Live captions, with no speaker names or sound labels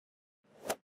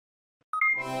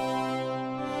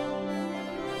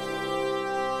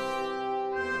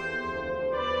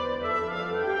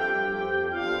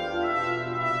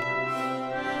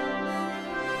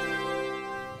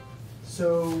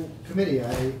committee,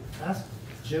 I asked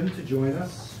Jim to join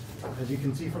us. As you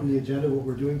can see from the agenda, what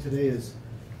we're doing today is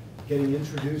getting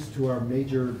introduced to our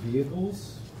major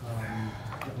vehicles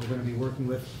that we're going to be working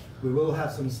with. We will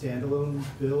have some standalone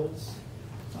bills,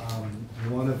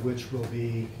 one of which will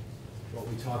be what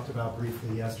we talked about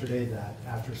briefly yesterday, that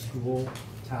after-school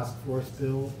task force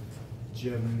bill.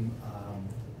 Jim,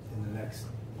 in the next,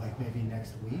 maybe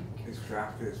next week. His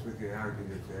draft is with you now, you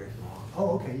did today.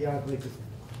 Oh, okay, yeah, I'd like to,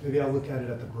 maybe I'll look at it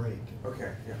at the break.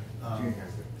 Okay, yeah. Gene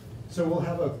has it. So we'll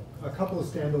have a couple of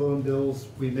standalone bills.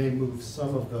 We may move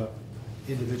some of the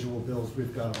individual bills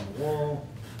we've got on the wall,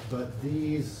 but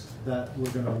these that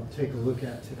we're going to take a look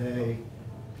at today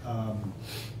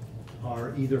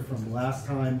are either from last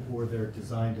time or they're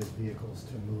designed as vehicles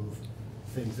to move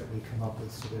things that we come up with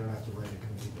so we don't have to write a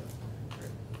committee bill.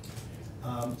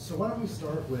 So why don't we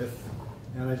start with,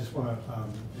 and I just want to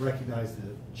recognize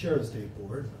the chair of the state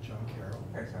board, John Carroll.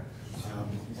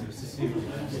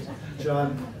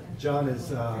 John is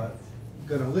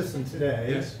going to listen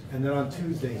today, yes. And then on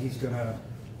Tuesday he's going to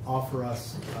offer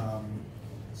us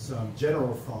some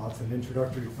general thoughts and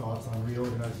introductory thoughts on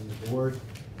reorganizing the board.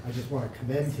 I just want to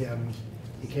commend him.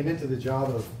 He came into the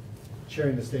job of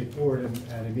chairing the state board and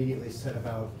immediately set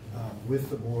about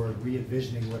with the board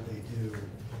re-envisioning what they do.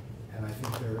 And I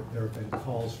think there have been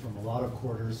calls from a lot of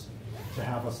quarters to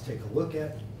have us take a look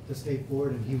at the state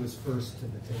board, and he was first to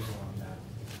the table on that,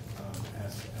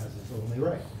 as is only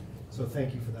right. So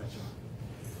thank you for that, John.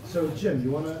 So Jim,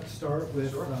 you want to start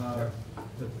with the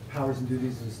powers and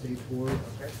duties of the state board?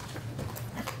 Okay.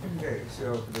 Okay,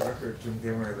 so for the record, Jim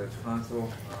Gamer, the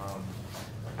consul,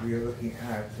 we are looking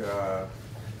at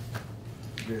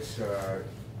this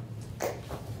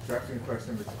drafting request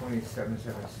number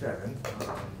 2777,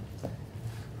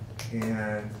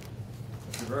 and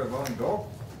it's a very long bill,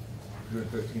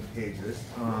 13 pages.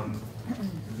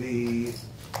 The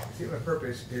statement of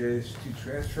purpose is to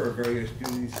transfer various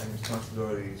duties and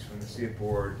responsibilities from the State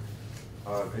Board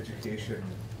of Education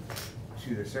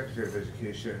to the Secretary of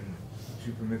Education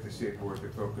to permit the State Board to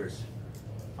focus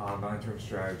on long-term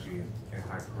strategy and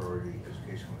high-priority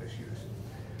educational issues.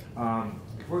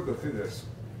 Before we go through this,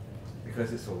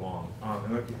 because it's so long, it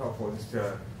might be helpful just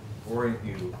to orient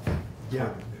you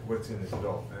on what's in this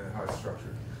bill and how it's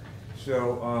structured.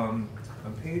 So on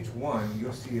page 1,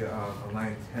 you'll see on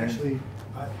line 10. Actually,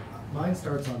 mine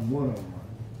starts on 101.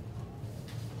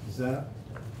 Is that?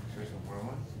 Starts on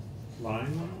 101?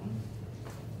 Line 101?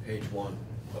 Page 1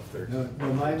 of 13.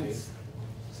 No, mine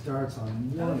starts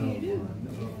on 101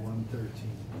 of 113.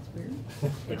 That's weird.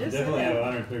 But It you does definitely say have that.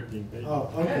 113 pages. Oh,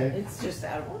 Yeah, okay. it's just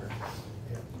out of order.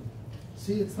 Yeah.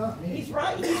 See, it's not me. He's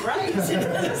right, he's right.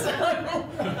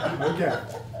 Okay.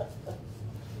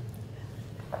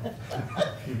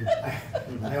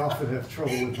 I often have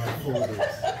trouble with my folders.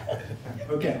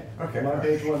 Okay, I'm on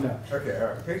page 1 now. Okay, all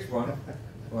right, page 1,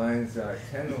 lines 10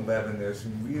 and 11, there's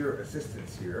some reader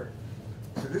assistance here.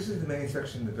 So this is the main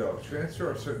section of the bill, transfer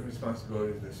of certain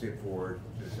responsibilities of the State Board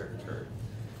to the Secretary.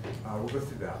 We'll go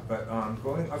through that, but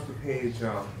going up to page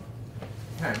 10,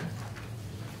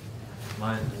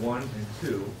 lines 1 and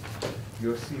 2,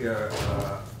 you'll see a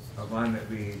line that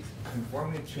reads,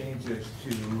 conforming changes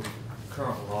to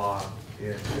current law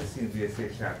in 16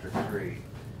 VSA Chapter 3.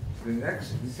 So the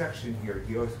next section here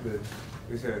deals with,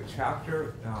 there's a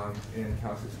chapter in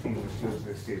Cal 16 which deals with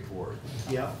the State Board.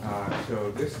 Yeah.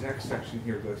 So this next section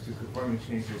here goes to conforming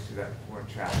changes to that one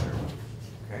chapter.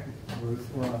 Okay. We're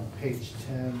on page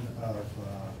 10 of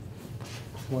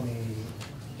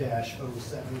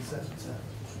 20-0777.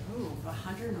 Ooh,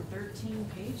 113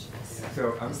 pages. So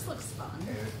This looks fun. And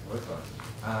it looks fun.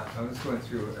 I'm just going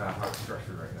through how it's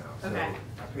structured right now. Okay.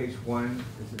 So page 1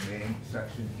 is the main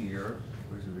section here.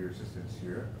 There's a reader assistance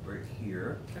here, right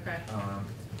here. Okay.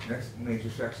 Next major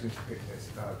section is page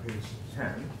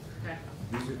 10. Okay.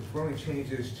 These are conforming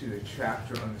changes to the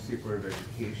chapter on the State Board of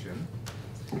Education.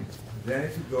 Then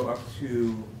if you go up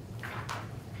to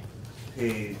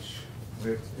page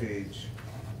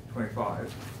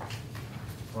 25,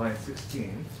 line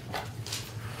 16,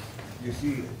 you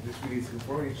see this reads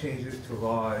conforming changes to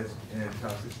laws in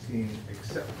Title 16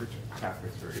 except for Chapter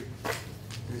 3.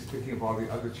 This is picking up all the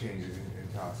other changes in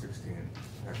Title 16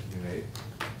 that have to be made.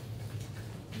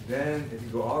 Then if you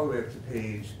go all the way up to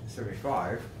page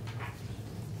 75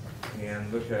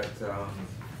 and look at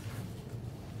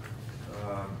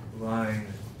line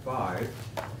 5,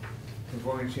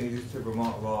 conforming changes to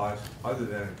Vermont laws other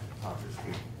than Title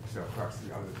 16, so across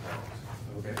the other titles.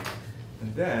 Okay.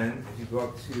 And then, if you go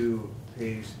up to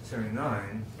page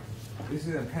 79, this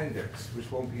is an appendix,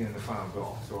 which won't be in the final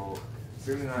bill. So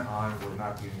 79 on will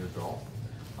not be in your bill.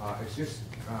 It's just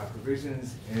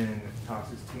provisions in Title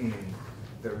 16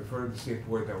 that refer to the state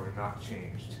board that were not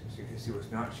changed. So you can see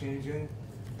what's not changing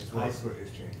as well as what is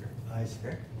changing. I see.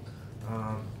 Okay?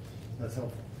 That's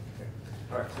helpful. Okay.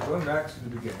 All right, so going back to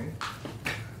the beginning.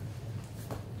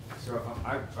 So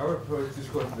I would propose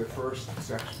just go to the first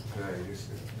section today, just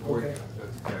Okay.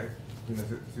 that's okay. You can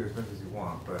do as much as you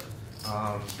want, but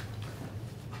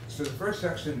so the first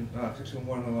section, section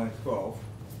 1 on line 12,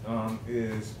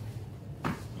 is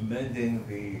amending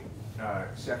the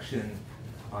section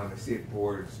on the state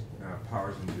board's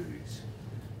powers and duties.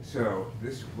 So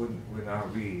this would now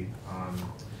read,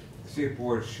 the state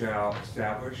board shall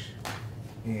establish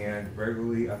and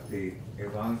regularly update a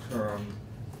long-term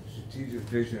strategic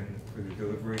vision for the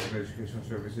delivery of educational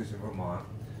services in Vermont,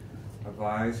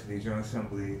 advise the General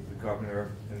Assembly, the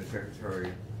Governor, and the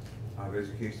Secretary of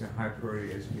Education on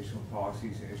high-priority educational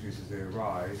policies and issues as they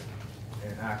arise,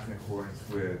 and act in accordance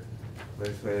with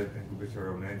legislative and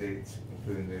gubernatorial mandates,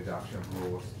 including the adoption of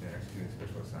rules and executing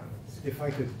special assignments. If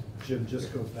I could, Jim,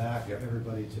 just go back, Yeah.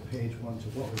 everybody, to page 1 to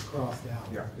what was crossed out.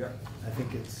 Yeah, yeah. I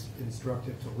think it's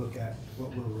instructive to look at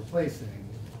what we're replacing.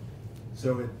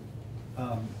 So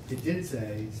it did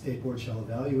say, state board shall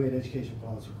evaluate education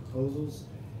policy proposals,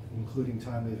 including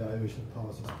timely evaluation of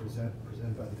policies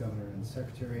presented by the governor and the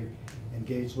secretary,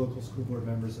 engage local school board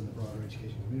members in the broader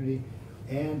education community,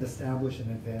 and establish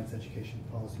an advanced education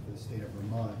policy for the state of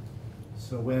Vermont.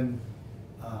 So when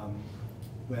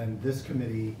this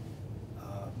committee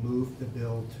moved the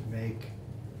bill to make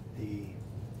the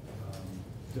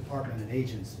department an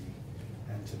agency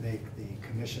and to make the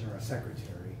commissioner a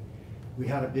secretary, we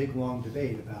had a big, long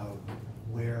debate about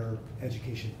where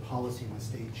education policy in the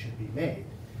state should be made.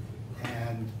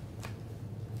 And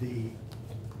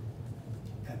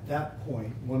at that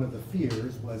point, one of the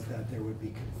fears was that there would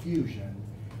be confusion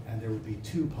and there would be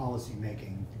 2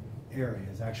 policy-making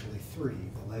areas, actually 3,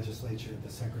 the legislature,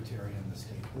 the secretary, and the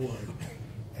state board.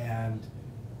 And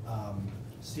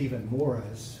Stephen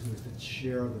Morris, who was the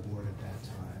chair of the board at that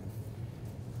time,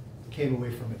 came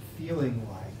away from it feeling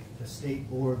like the state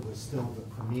board was still the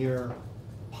premier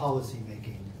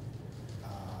policy-making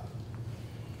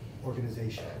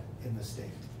organization in the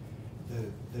state.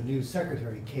 The new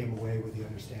secretary came away with the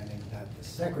understanding that the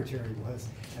secretary was,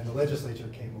 and the legislature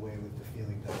came away with the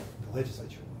feeling that the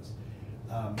legislature was.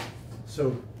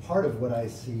 So part of what I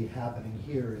see happening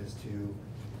here is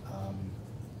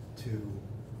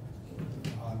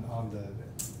on the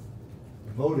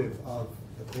motive of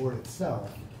the board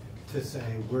itself to say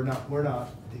we're not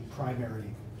the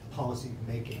primary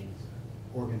policy-making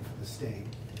organ for the state.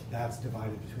 That's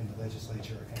divided between the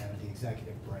legislature and the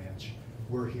executive branch.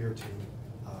 We're here to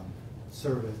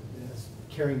serve as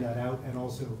carrying that out and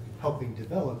also helping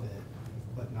develop it,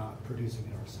 but not producing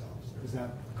it ourselves. Is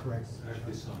that correct?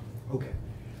 Actually, so. Okay.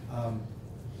 And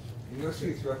you'll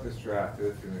see throughout this draft, the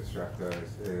other thing this draft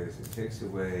does is it takes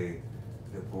away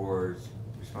the board's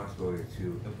responsibility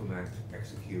to implement,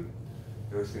 execute.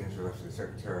 Those things are left to the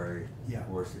secretary, Yeah.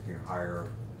 or seeking higher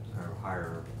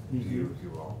Mhm. view, if you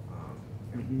will.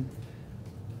 Mhm.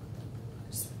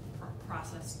 Just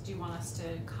process, do you want us to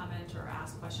comment or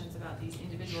ask questions about these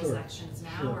individual Sure. sections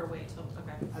now, Sure. or wait till,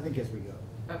 okay. I think as we go.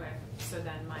 Okay, so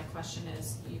then my question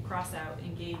is, you cross out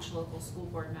engage local school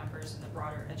board members in the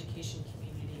broader education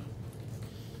community.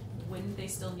 Wouldn't they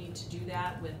still need to do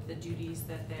that with the duties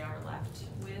that they are left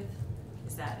with?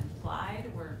 Is that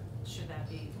implied, or should that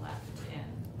be left in?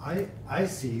 I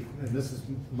see, and this is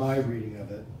my reading of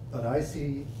it, but I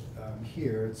see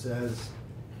here it says,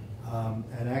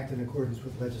 and act in accordance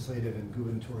with legislative and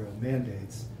gubernatorial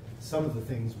mandates. Some of the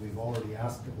things we've already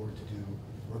asked the board to do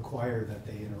require that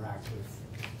they interact with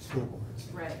school boards.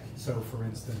 Right. So for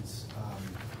instance,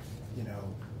 you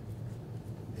know,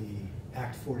 the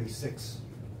Act 46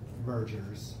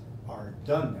 mergers are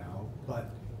done now,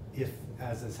 but if,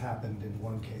 as has happened in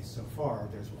one case so far,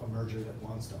 there's a merger that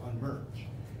wants to unmerge,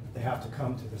 they have to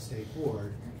come to the state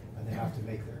board and they have to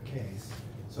make their case.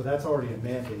 So that's already a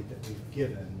mandate that we've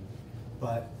given,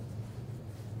 but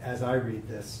as I read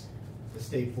this, the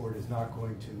state board is not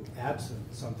going to,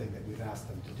 absent something that we've asked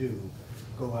them to do,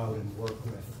 go out and work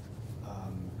with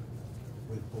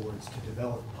boards to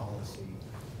develop policy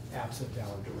absent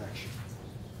our direction.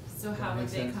 So Does that how would make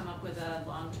they sense? come up with a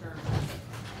long-term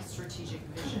strategic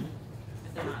vision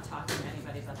if they're not talking to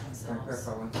anybody but Can I themselves?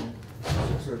 clarify one thing?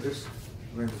 So this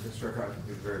language is struck out at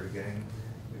the very beginning.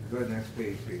 If you go to the next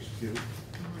page, page 2, Mhm.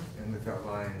 and look at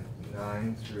line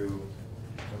 9 through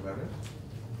 11,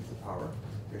 is the power.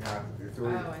 They have the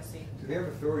authority. Oh, I see. So they have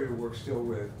authority to work still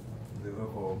with the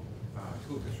local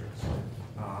school districts,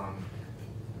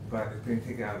 but it's being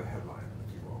taken out of the headline,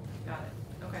 if you will. Got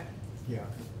it, okay. Yeah,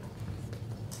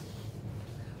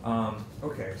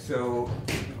 Okay, so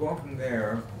going from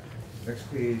there,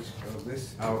 next page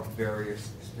lists out various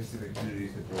specific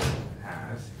duties the board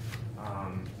has,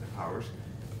 the powers.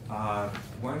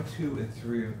 1, 2, and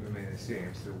 3 remain the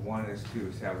same. So 1 is to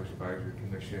establish advisory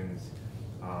commissions.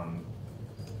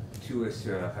 2 is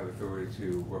to have authority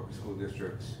to work with school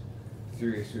districts.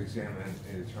 3 is to examine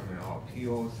and determine all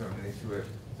appeals that remain to it.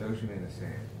 Those remain the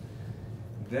same.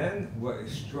 Then what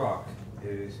is struck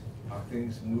is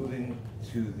things moving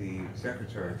to the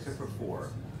secretary, except for 4.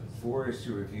 4 is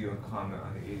to review and comment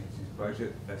on the agency's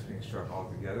budget. That's being struck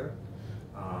altogether.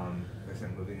 That's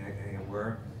not moving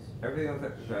anywhere. Everything else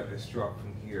that is struck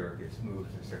from here gets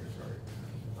moved to the secretary.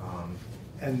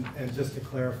 And just to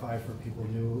clarify for people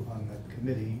new on the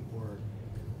committee or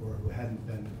who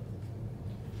hadn't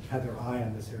had their eye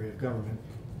on this area of government,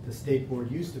 the state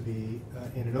board used to be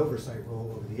in an oversight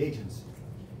role over the agency,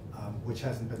 which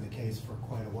hasn't been the case for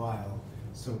quite a while.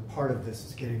 So part of this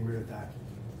is getting rid of that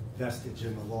vestige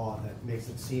in the law that makes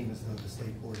it seem as though the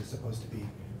state board is supposed to be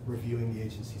reviewing the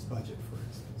agency's budget, for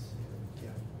instance.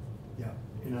 Yeah.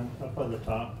 You know, up on the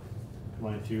top,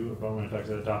 line 2, about when it talks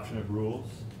about adoption of rules,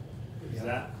 is Yeah.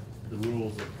 that the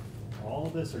rules of all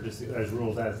of this, or just as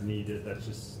rules as needed? That's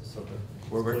just so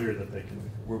that We're it's clear that they can.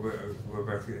 We're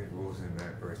about to get rules in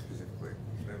that very specifically.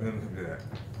 Let me come to that.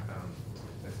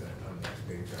 That's on the next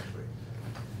page,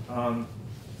 actually.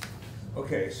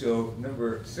 Okay, so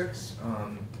number 6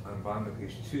 on the bottom of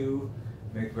page 2,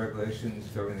 make regulations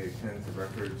governing the attendance of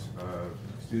records of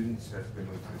students. That's been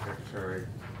moved to the secretary.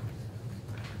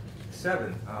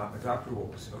 7, adopt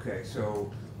rules. Okay,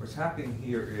 so what's happening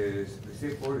here is the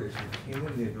state board is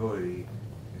retaining the ability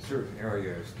in certain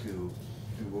areas to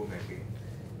do rulemaking,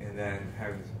 and then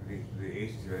having the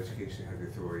agency of education have the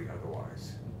authority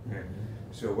otherwise. Okay,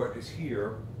 so what is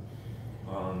here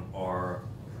are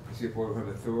the state board will have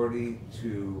authority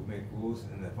to make rules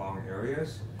in the following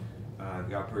areas: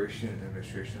 the operation and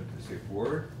administration of the state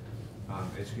board,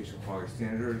 educational quality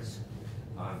standards,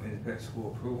 independent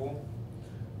school approval,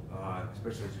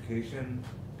 special education,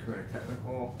 career and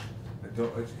technical,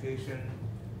 adult education,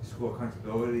 school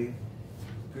accountability,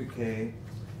 pre-K,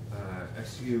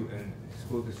 SU and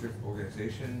school district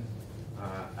organization,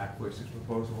 Act 46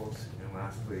 proposals, and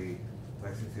lastly,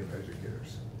 licensing of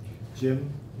educators.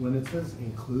 Jim, when it says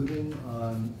including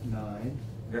on 9,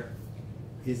 Yep.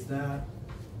 is that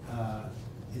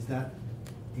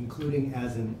including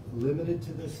as in limited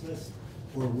to this list?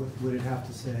 Or would it have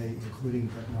to say including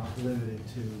but not limited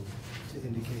to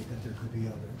indicate that there could be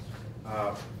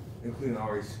others? Including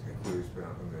always includes, but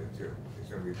not limited to. It's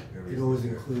gonna be. It always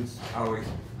includes. Always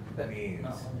But means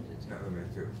not limited to. not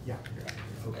limited to. Yeah.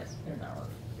 Okay. Yes, they're not.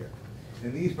 Yeah.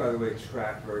 And these, by the way,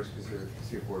 track very specific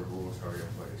state board rules already in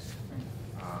place,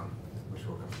 which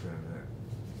will come through in a minute.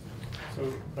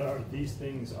 So, but are these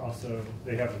things also,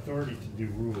 they have authority to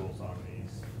do rules on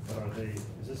these, but are they,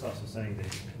 is this also saying they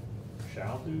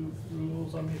shall do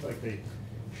rules on these? Like they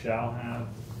shall have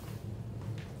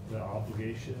the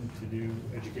obligation to do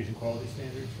education quality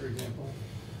standards, for example?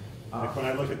 Like when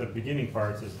I look at the beginning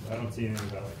parts, I don't see anything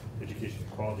about like education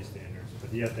quality standards,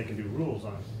 but yet they can do rules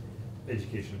on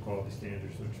education quality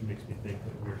standards, which makes me think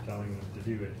that we're telling them to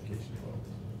do education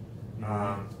quality. You know what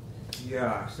I mean?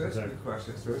 Yeah, so that's a good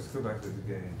question. So let's go back to the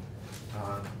beginning.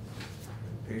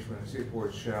 Page 1, the state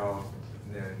board shall,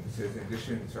 and then it says in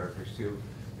addition, sorry, page 2,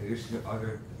 in addition to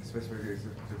other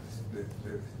specifications,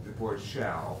 the board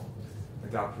shall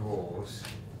adopt rules.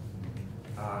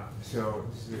 So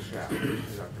this is a shall,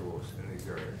 adopt rules in these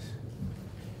areas.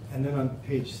 And then on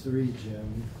page 3,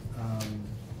 Jim,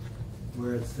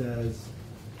 where it says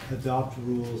adopt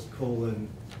rules,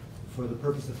 for the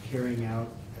purpose of carrying out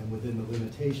and within the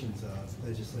limitations of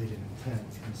legislative intent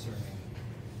concerning.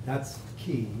 That's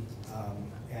key,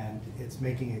 and it's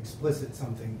making explicit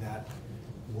something that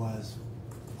was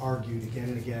argued again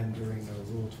and again during the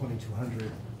Rule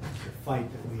 2200 fight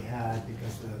that we had,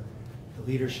 because the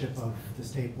leadership of the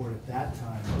state board at that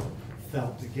time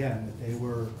felt again that they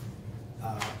were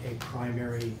a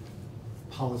primary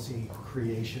policy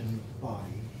creation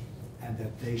body, and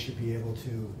that they should be able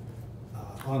to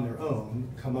on their own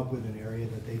come up with an area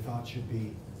that they thought should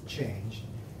be changed,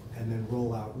 and then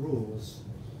roll out rules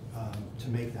to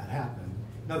make that happen.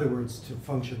 In other words, to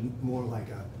function more like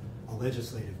a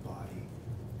legislative body.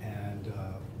 And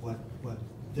what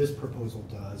this proposal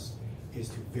does is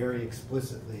to very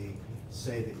explicitly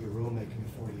say that your rulemaking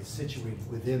authority is situated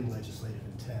within legislative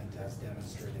intent as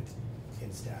demonstrated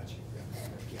in statute.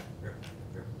 Yeah.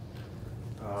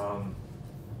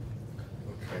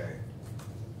 Okay.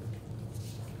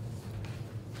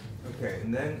 Okay,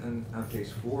 and then on page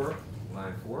 4,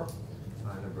 line 4,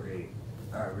 number 8,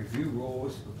 review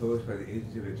rules proposed by the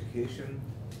Agency of Education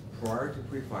prior to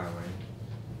pre-filing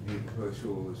the proposed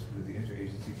rules with the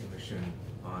Interagency Commission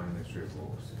on Administrative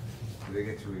Rules. So they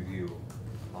get to review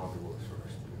all the rules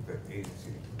first that the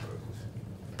agency proposes.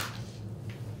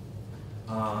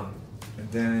 And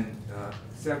then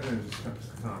 7 is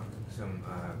some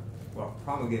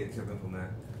promulgated to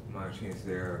implement minor changes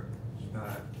there.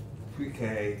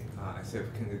 Pre-K, I said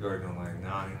for kindergarten on line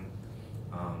 9.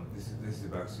 This is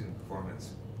about student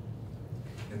performance.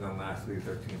 And then lastly,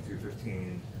 13 through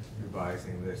 15,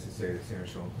 revising this to say the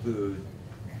standards shall include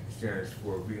standards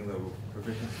for reading level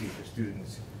proficiency for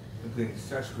students, including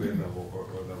such grade level or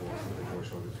levels that the board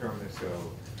shall determine,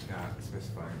 so not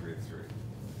specifying grade 3.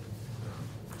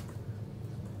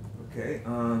 Okay,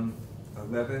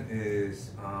 11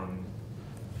 is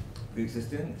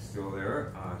pre-existing, still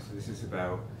there. So this is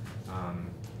about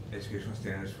educational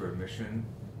standards for admission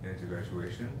into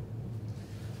graduation.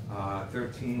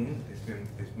 13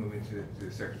 is moving to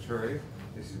the secretary.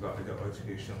 This is about adult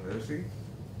educational literacy.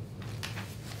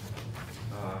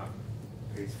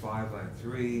 Page 5, line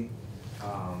 3.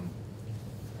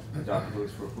 Adopt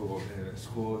rules for approval of independent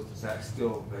schools. Does that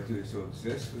duty still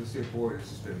exist for the state board? It's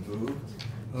just been moved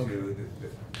to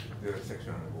the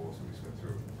section on the rules we just went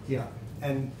through. Yeah,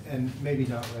 and maybe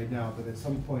not right now, but at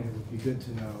some point it would be good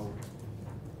to know,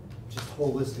 just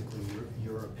holistically,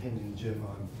 your opinion, Jim,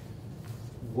 on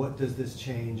what does this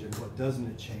change and what doesn't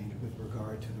it change with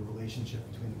regard to the relationship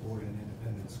between the board and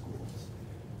independent schools?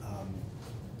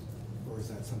 Or is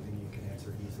that something you can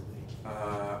answer easily?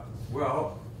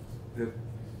 Well, the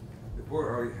board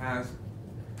already has,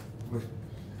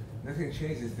 nothing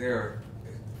changes there.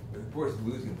 The board's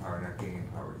losing power, not gaining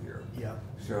power here. Yeah.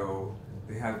 So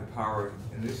they have the power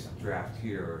in this draft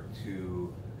here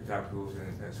to adopt rules in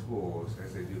independent schools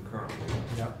as they do currently.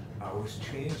 Yep. What's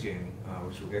changing,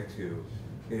 which we'll get to,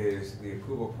 is the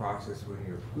approval process when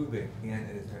you're approving an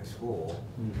independent school.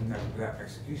 Mm-hmm. That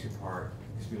execution part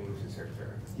is being moved to the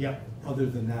secretary. Yep. Other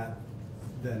than that,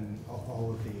 then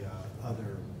all of the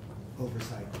other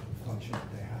oversight function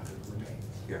that they have remains.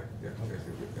 Yeah. Okay.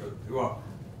 Well,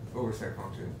 oversight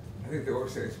function. I think the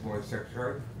oversight is more the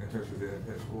secretary in terms of the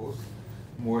independent schools.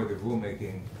 More the rulemaking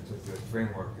in terms of the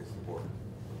framework is the board.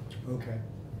 Okay.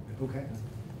 Okay.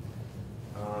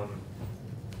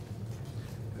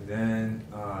 And then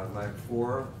line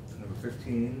 4, number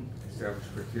 15, establish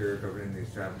criteria governing the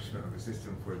establishment of a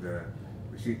system for the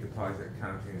receipt, deposit,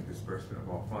 accounting, and disbursement of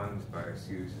all funds by SUs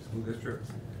and school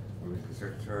districts. Moving to the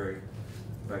secretary.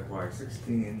 Likewise,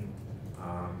 16.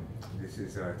 This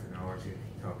is technology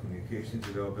and telecommunications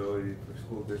availability for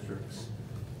school districts.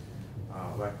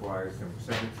 Likewise, number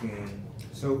 17.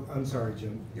 So, I'm sorry,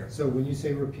 Jim. Yeah. So when you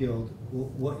say repealed,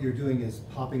 what you're doing is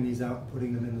popping these out,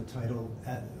 putting them in the title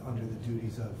under the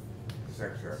duties of? The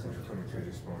secretary, which we're coming to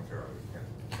just momentarily.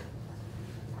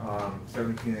 Yeah.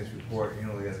 17 is report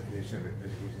annually on the condition of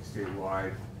education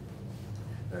statewide.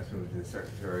 That's moved to the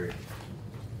secretary.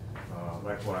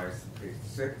 Likewise, page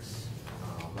 6,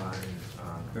 line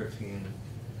 13.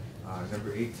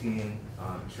 Number 18,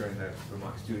 ensuring that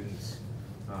Vermont students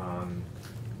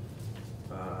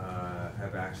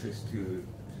have access to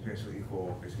substantially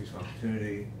equal educational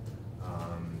opportunity.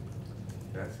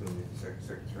 That's moving to the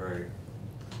secretary.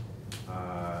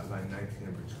 Line 19,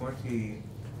 number 20.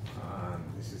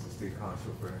 This is the State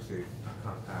Council for Interstate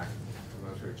Compact for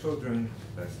Military Children.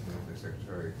 That's moved to the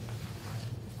secretary.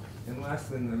 And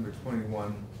lastly, number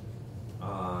 21,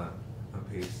 on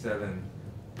page 7,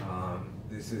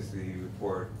 this is the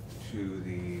report to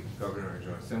the Governor and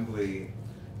General Assembly.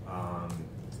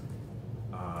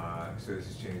 So this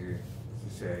is changing to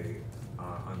say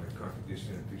on the current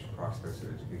condition and future prospects of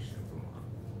education in Vermont.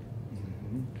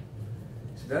 Mm-hmm.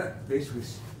 So that basically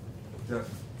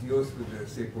deals with the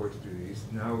state board's duties.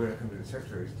 Now we're going to come to the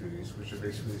secretary's duties, which are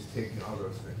basically just taking all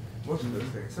those things. Most of those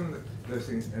things. Some of those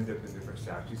things end up in different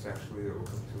statutes actually that we'll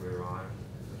come to later on.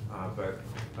 But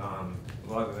a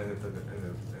lot of them end up in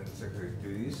the secretary's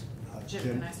duties. Jim,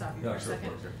 can I stop you for a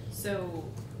second? Sure. So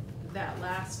that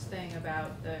last thing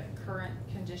about the current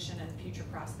condition and future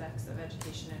prospects of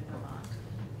education in Vermont,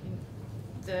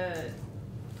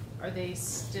 are they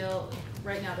still,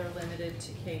 right now they're limited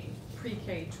to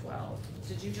pre-K 12.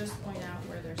 Did you just point out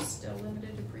where they're still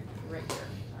limited to right here,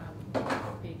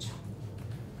 page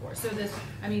 4. So this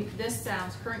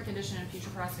sounds, current condition and future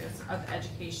prospects of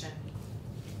education,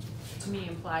 to me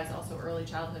implies also early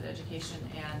childhood education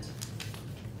and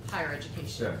higher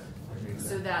education. Yeah.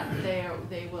 So that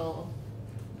they will,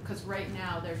 because right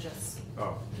now they're just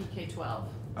PK-12.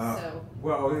 So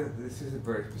well, this isn't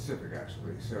very specific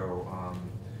actually. So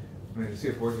the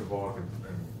state board's involved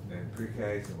in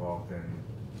pre-K, it's involved in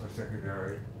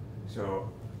post-secondary. So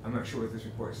I'm not sure what this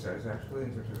report says actually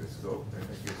in terms of its scope. I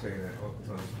think you're saying that it's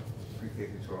only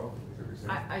pre-K to 12. Is that what you're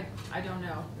saying? I don't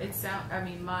know. I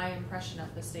mean, my impression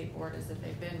of the state board is that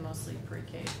they've been mostly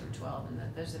pre-K through 12, and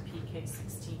that there's a PK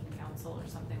 16 council or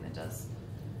something that does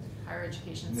higher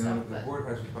education No, stuff. the But board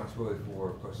has responsibility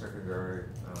for post-secondary,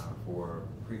 for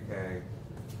pre-K.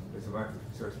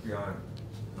 So it's beyond.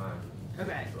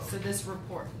 okay, so this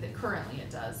report that currently it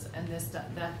does, and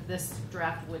this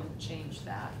draft wouldn't change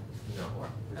that. No. Or,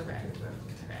 this would okay. change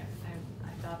that. Okay.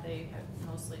 I thought they had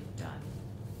mostly done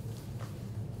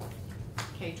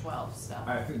K-12 stuff.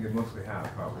 I think they mostly have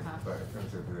probably, Uh-huh. but in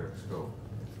terms of their scope,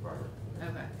 it's broader.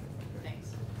 Okay. Thanks.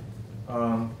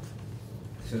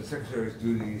 So the Secretary's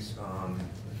duties,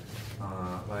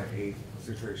 line 8,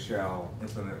 Secretary shall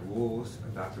implement rules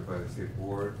adopted by the state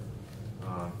board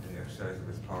in the exercise of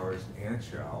its powers, and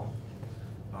shall.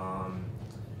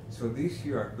 So these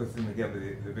here, I put them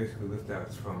together, they're basically lift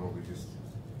outs from what we just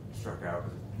struck out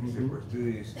as the state board's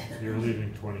duties. You're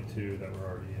leaving 22 that were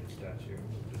already in statute.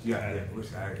 Just Yeah, adding which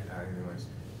these. adding new ones.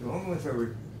 The only ones I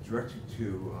would direct you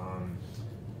to,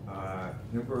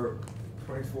 number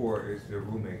 24 is the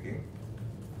rulemaking.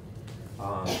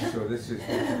 So this is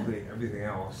basically everything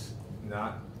else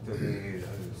not designated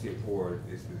under the state board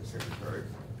is to the secretary.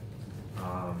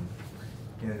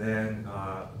 And then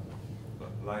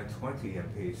line 20 on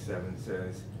page 7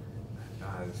 says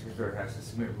the secretary has to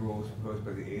submit rules proposed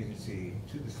by the agency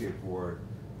to the state board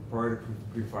prior to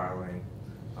pre-filing.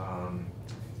 And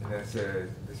that says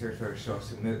the secretary shall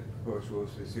submit proposed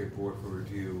rules to the state board for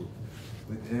review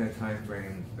within a time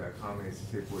frame that accommodates the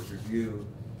state board's review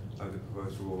of the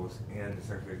proposed rules and the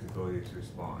secretary's ability to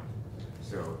respond.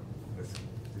 So let's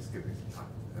just give you some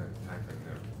time frame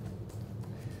there.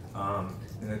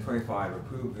 And then 25,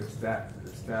 approve the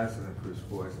status of the approved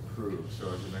school as approved. So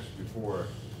as I mentioned before,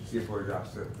 the state board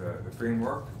adopts the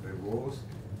framework, the rules,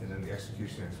 and then the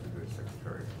execution is with the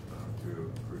secretary to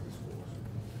approve the schools.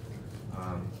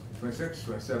 26,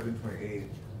 27, 28,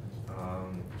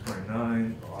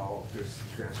 29 are all just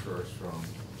transfers from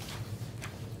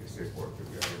the state board that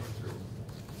we already went through.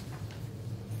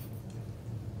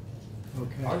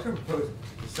 Okay. I was going to propose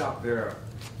to stop there,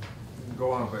 we can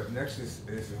go on, but next is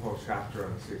a whole chapter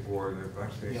on the state board. There are a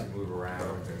bunch of things Yeah. to move around,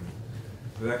 and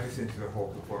but that gets into the whole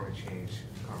conformity change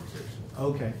conversation.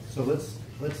 Okay, so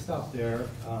let's stop there.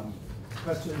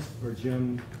 Questions for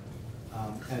Jim,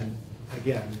 and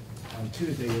again, on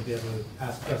Tuesday you'll be able to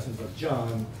ask questions of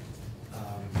John.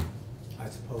 I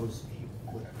suppose he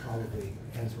would probably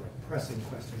answer a pressing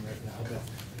question right now,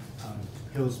 but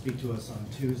he'll speak to us on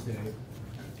Tuesday.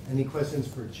 Any questions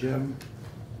for Jim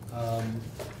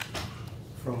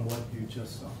from what you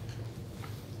just saw?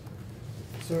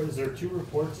 So is there two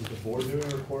reports? Is the board doing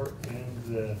a report and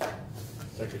the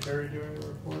secretary doing a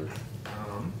report?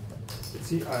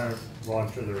 Well,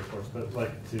 I'm sure there are reports, but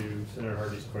like to Senator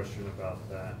Hardy's question about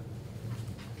that.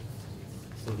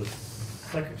 So the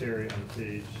secretary on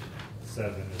page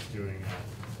 7 is doing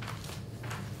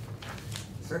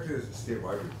The secretary is a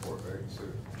statewide report, right?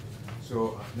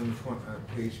 So number 20,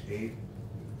 page 8,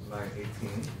 line 18,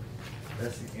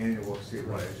 that's the annual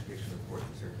statewide education report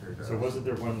the secretary does. So wasn't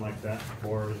there one like that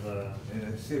for the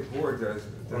And the state board does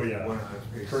oh yeah, one on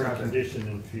page current 7. condition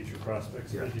and future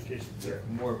prospects Yeah. of education? Yeah,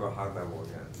 more of a high level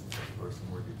again, as opposed to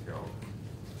more detailed.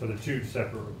 So they're two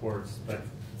separate reports, but it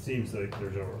seems like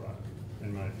there's overlap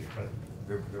in my view, but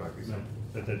There might be some.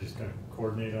 But they just kind of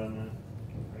coordinate on that?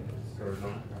 I guess, or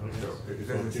not? I guess. So it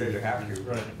doesn't say they have to.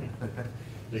 Right.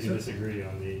 They can So- disagree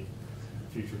on the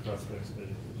future prospects of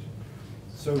education.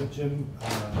 So Jim,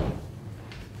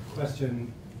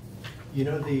 question, you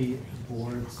know the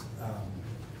board's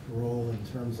role in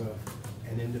terms of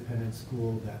an independent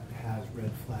school that has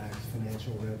red flags,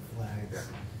 financial red flags, Yeah.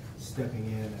 stepping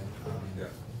in and Yeah.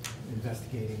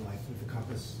 investigating like with the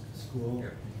Compass School?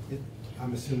 Yeah.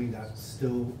 I'm assuming that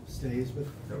still stays with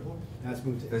the No. board? That's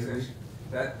moved to That's Avery?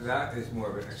 that is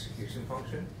more of an execution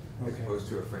function as Okay. opposed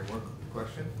to a framework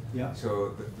question. Yeah.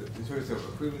 So the sorts of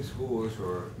approving schools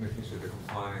or making sure they're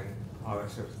complying, all that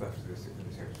stuff is left to the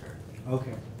secretary,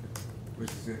 Okay. which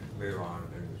is in later on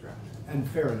in the draft. And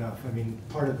fair enough. I mean,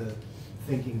 part of the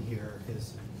thinking here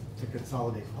is to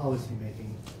consolidate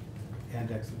policymaking and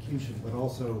execution, but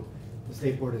also the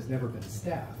state board has never been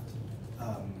staffed.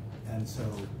 And so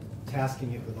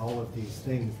tasking it with all of these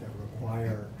things that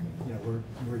require, you know,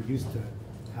 we're used to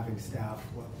having staff,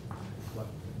 what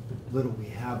little we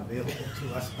have available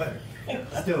to us, but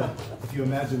still, if you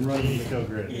imagine running with Still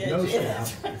great. Yeah, no yeah.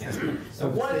 staff. The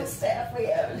one staff we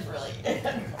have is really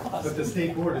But the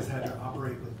state board has had to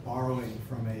operate with borrowing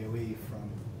from AOE from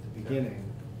the beginning.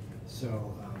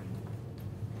 So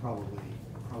probably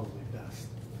best.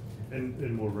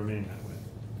 And will remain that way?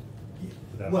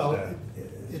 Without Well, staff?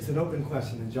 it's an open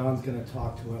question, and John's going to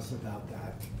talk to us about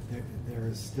that. There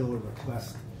is still a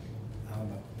request on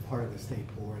the part of the state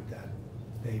board that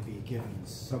they be given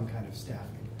some kind of staffing.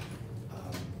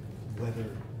 Whether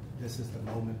this is the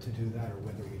moment to do that or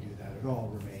whether we do that at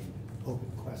all remain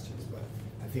open questions, but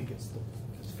I think it's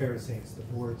fair to say it's the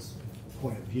board's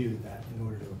point of view that in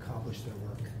order to accomplish their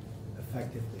work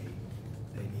effectively,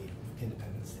 they need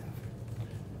independent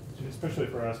staffing. Especially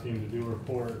if we're asking them to do a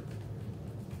report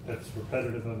that's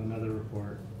repetitive of another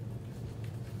report.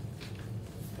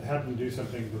 To have them do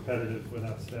something repetitive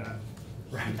without staff.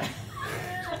 Right.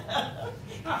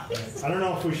 I don't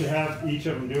know if we should have each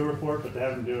of them do a report, but to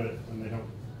have them do it when they don't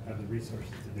have the resources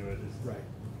to do it is Right.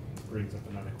 brings up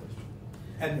another question.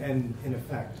 And in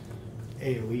effect,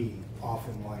 AOE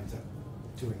often winds up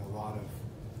doing a lot of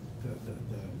the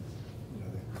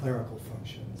clerical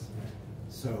functions.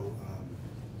 So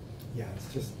yeah,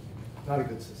 it's just not a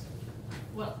good system.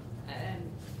 Well,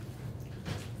 and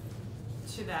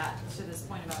to this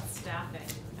point about staffing,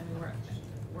 I mean,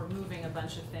 we're moving a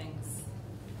bunch of things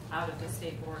out of the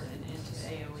state board and into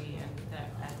AOE, and that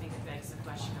I think it begs the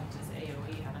question of, does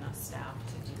AOE have enough staff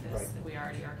to do this? Right. That we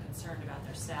already are concerned about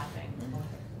their staffing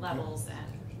levels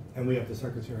And we have the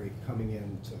secretary coming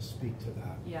in to speak to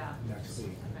that yeah. next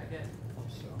week. Okay, good.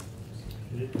 So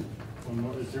One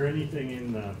more, is there anything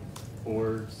in the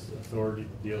board's authority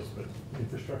that deals with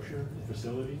infrastructure and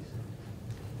facilities?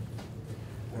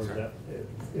 Or is that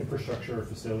infrastructure or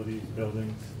facilities,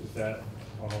 buildings, is that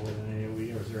all within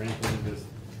AOE, or is there anything in this?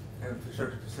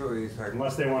 Infrastructure facilities, like.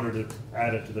 Unless they wanted to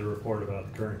add it to the report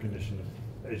about the current condition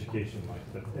of education,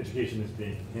 like the education is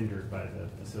being hindered by the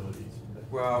facilities.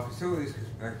 Well, facilities,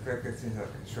 that gets into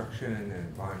construction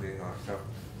and bonding, all that stuff.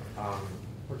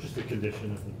 Or just the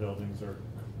condition of the buildings or.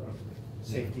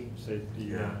 Safety. Safety,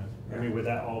 Yeah. I mean, would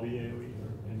that all be AOE or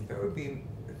anything? That would be,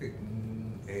 I think,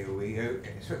 AOE,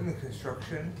 certainly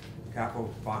construction,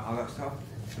 capital, bond, all that stuff,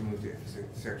 should move to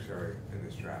the secretary in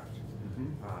this draft.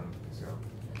 So.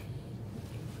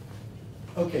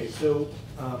 okay, so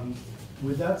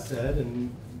with that said,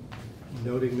 and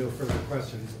noting no further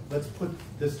questions, let's put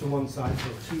this to one side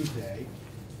till Tuesday,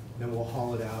 then we'll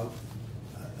haul it out.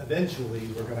 Eventually,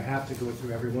 we're going to have to go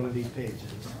through every one of these pages.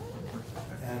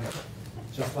 And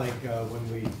just like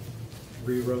when we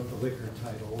rewrote the liquor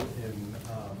title in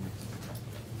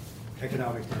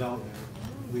economic development,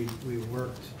 we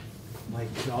worked like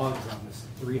dogs on this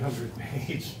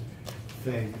 300-page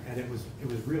thing, and it was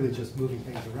really just moving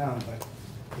things around. But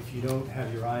if you don't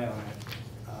have your eye on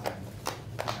it,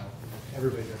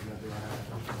 everybody doesn't have their eye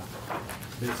on it.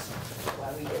 Miss something.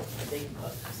 Why we get the big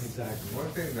books. Exactly. One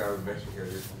thing that I would mention here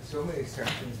is so many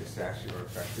sections of statute are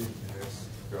affected in this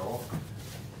bill.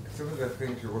 Some of the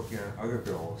things you're working on other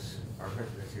bills are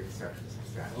affected in the same sections of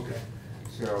statute. Okay.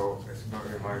 So it's not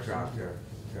really my job to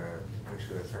make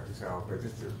sure that's reconciled, but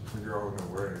just for your own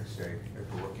awareness sake, if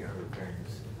we're working on other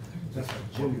things. That's what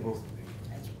more Jim people, knows.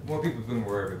 more people being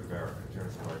aware of it, the better, in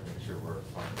terms of like making sure we're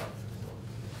talking about this.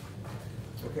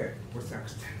 So. Okay, what's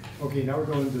next? Okay, now we're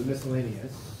going to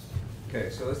miscellaneous. Okay,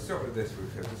 so let's start with this.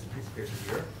 We've got this piece of paper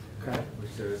here, Okay.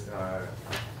 which says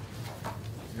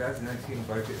 2019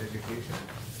 budget education.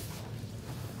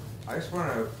 I just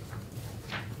want to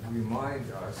remind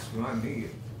me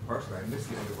personally, I missed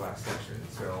the end of last session.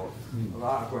 So a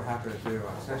lot of what happened at the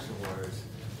last session was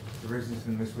the reasons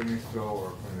in the miscellaneous bill or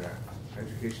when the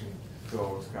education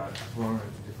bills got thrown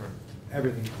into different.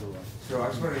 Everything flew up. So I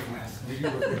just want to give you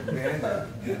what things landed,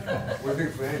 where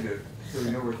things landed, so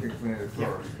we know where things landed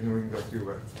first, and then we can go through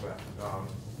what's left.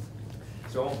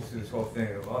 So I won't go through this whole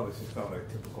thing. A lot of this is kind of like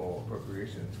typical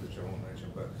appropriations, which I won't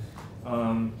mention, but.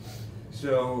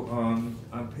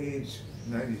 On page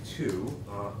 92,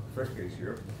 first page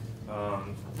here,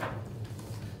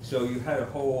 so you had a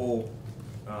whole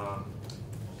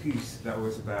piece that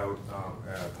was about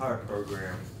a pilot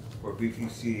program for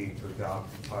BPC to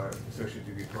adopt pilot associate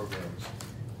degree programs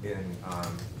in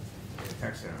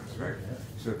tech centers, right? Yeah.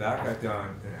 So that got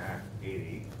done in Act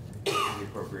 80, the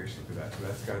appropriation for that. So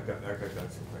that got done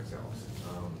someplace else.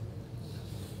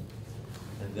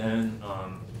 And then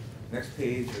next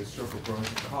page is Circle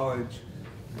Burlington College.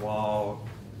 While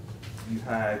you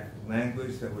had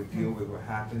language that would deal with what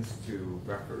happens to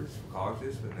records for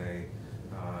colleges when they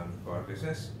go out of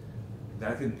business,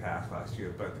 that didn't pass last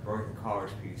year, but the Burlington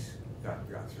College piece got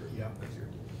through this year.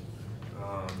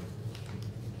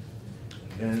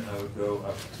 Then I would go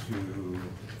up to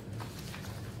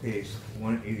page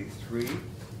 183.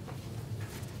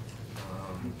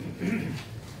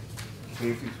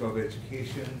 K through 12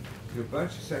 education. There are a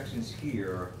bunch of sections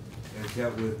here and it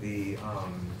dealt with the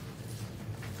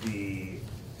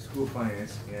school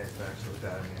finance and financial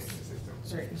data management system.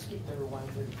 Sorry, you skipped over 1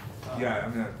 through. Yeah,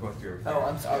 I'm not going through. Oh,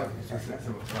 I'm sorry. Yeah, Sorry.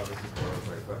 some of this is more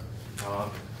like, but,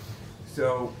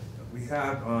 so we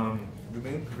have, the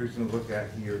main provision to look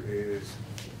at here is,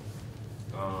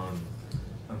 on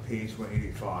page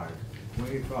 185.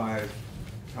 185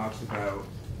 talks about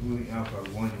moving out by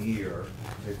 1 year,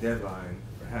 the deadline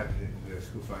for having the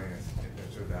school finance and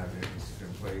financial data management system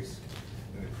in place.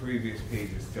 And the previous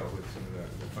pages dealt with some of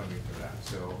the funding for that.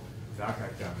 So that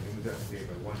got done, it was that date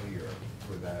by 1 year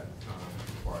for that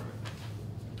requirement.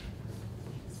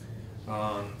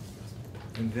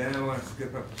 And then I want to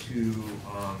skip up to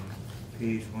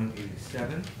page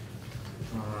 187,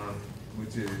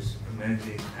 which is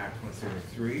amending Act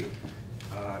 173.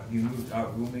 You moved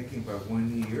out rulemaking by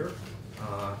 1 year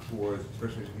for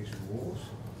special education rules.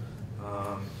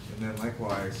 And then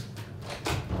likewise,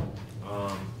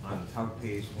 on the top of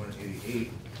page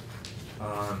 188,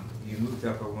 you moved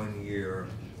up by 1 year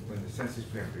when the census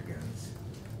grant begins.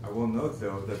 I will note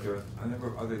though that there are a number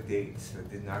of other dates that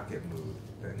did not get moved,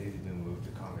 that needed to be moved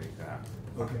to accommodate that.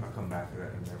 Okay. I'll come back to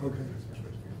that in a minute. Okay. Special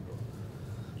education bill.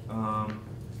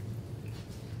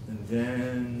 And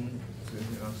then, is there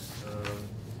anything else?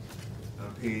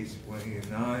 On page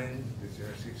 189, there's the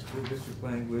United States School District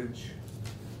language.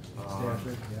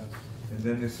 Stanford, yeah. And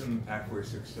then there's some Act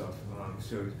 46 stuff.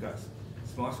 So we've got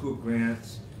small school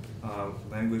grants,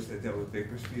 language that dealt with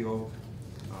Bakersfield,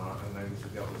 and language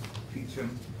that dealt with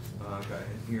Peacham. Got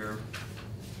in here.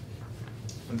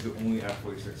 And the only Act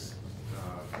 46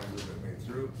 language that made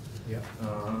through. Yeah.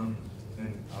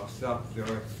 And I'll stop there,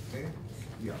 I think.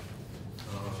 Yeah.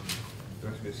 The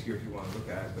rest of it's here if you want to look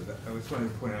at it, but I just wanted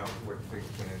to point out what things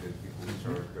landed before we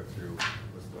started to go through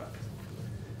what's left.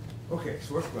 Okay,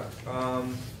 so what's left?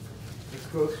 Let's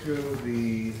go through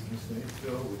the miscellaneous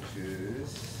bill, which is,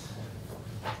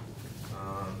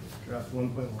 Draft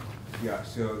 1.1. yeah,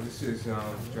 so this is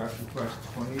draft request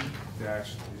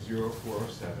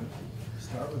 20-0407.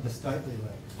 Start with the Stightly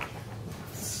language.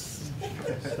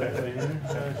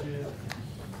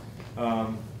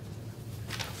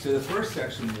 So the first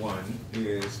section 1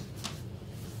 is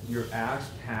your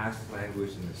as-passed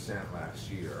language in the Senate last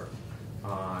year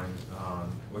on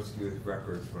what's to do with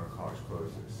records when a college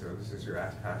closes. So this is your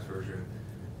as-passed version.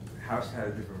 House had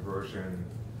a different version.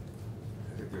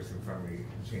 I think there's some friendly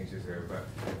changes there, but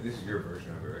this is your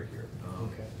version of it right here.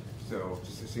 Okay. So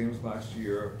just the same as last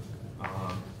year.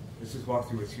 Let's just walk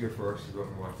through what's here first. If you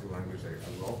want to walk through language, I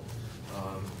will.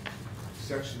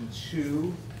 Section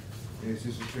 2 is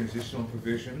just a transitional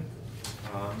provision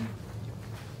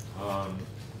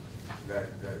that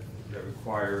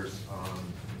requires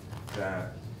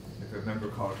that if a member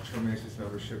of college terminates his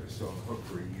membership, is still on the hook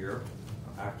for a year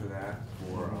after that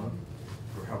for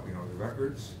helping on the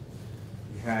records.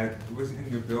 You had, it wasn't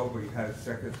in your bill, but you had a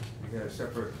separate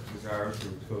desire to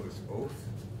fill this oath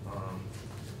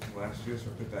last year, so I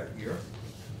put that here.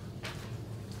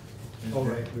 And Oh,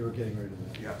 then- right, we were getting rid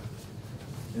of that. Yeah.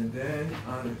 And then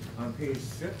on page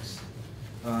 6,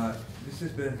 this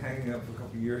has been hanging up for a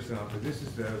couple of years now, but this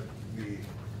is the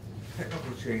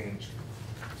technical change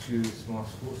to small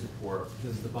school support.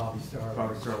 This is the Bobby Star.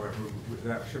 Probably started,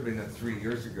 that should have been done 3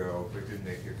 years ago, but didn't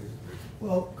make it.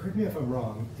 Well, correct me if I'm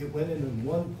wrong, it went in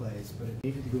one place, but it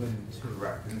needed to go in two.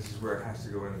 Correct, and this is where it has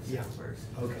to go in the Yeah. same place.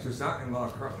 Okay. So it's not in law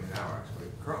currently now, actually.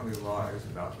 Currently, the law is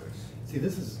about this. See,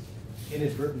 this is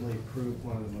inadvertently proved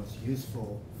one of the most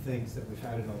useful things that we've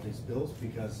had in all these bills,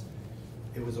 because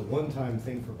it was a one-time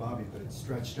thing for Bobby, but it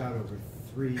stretched out over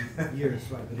 3 years,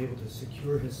 so I've been able to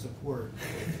secure his support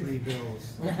for 3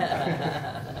 bills.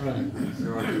 Running.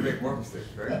 So I can make more mistakes,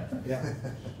 right? Yeah.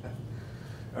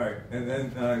 All right, and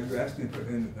then you asked me to put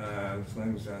in this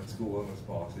language on school wellness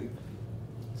policy.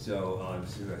 So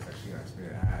this is that's actually you asked me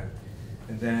to add.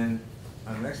 And then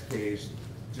on the next page,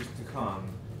 just to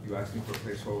come, you asked me for a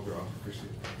placeholder on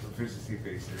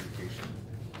proficiency-based education.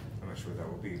 I'm not sure what that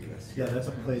will be, but that's Yeah, that's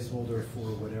a placeholder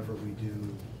for whatever we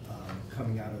do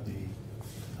coming out of the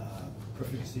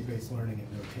proficiency-based learning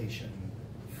and notation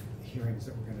hearings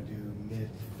that we're going to do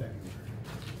mid-February.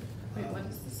 Wait, what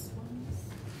is this one?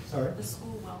 Sorry? The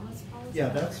school wellness policy? Yeah, I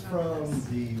don't that's remember from this.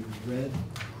 the Red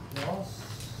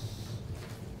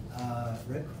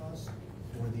Cross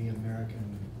or the American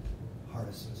Heart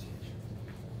Association.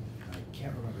 I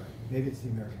can't remember. Maybe it's the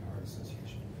American Heart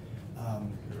Association.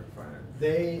 You're fine.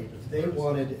 They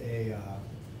wanted a,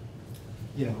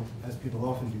 you know, as people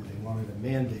often do, they wanted a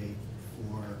mandate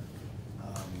for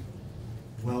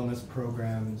wellness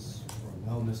programs or a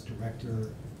wellness director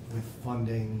with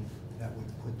funding that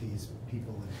would put these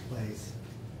people in place.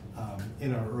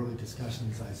 In our early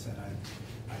discussions, I said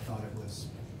I thought it was,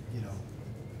 you know,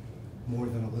 more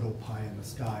than a little pie in the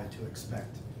sky to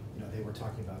expect, you know, they were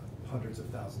talking about hundreds of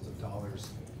thousands of dollars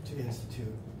to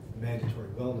institute mandatory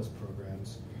wellness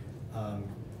programs.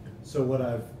 So what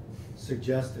I've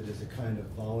suggested is a kind of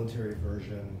voluntary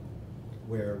version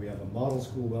where we have a model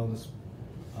school wellness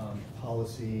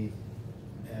policy,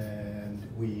 and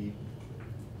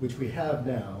which we have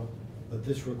now, but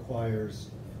this requires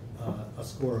a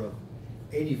score of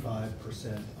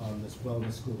 85% on this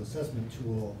wellness school assessment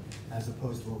tool, as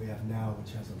opposed to what we have now,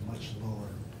 which has a much lower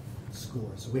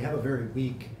score. So we have a very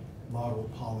weak model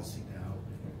policy now.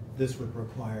 This would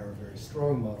require a very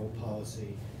strong model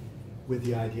policy, with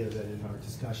the idea that in our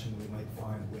discussion we might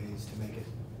find ways to make it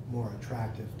more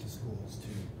attractive to schools to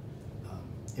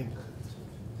implement.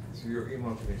 So your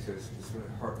email to me says it's from the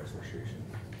Heart Association.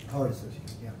 Heart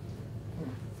Association, yeah.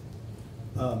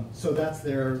 So that's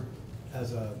there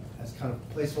as kind of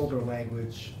placeholder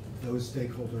language. Those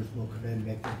stakeholders will come in,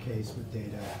 make their case with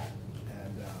data,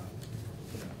 and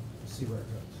you know, see where it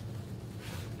goes.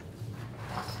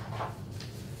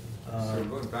 So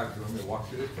going back, do you want me to walk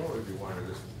through this, or do you want to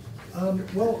just?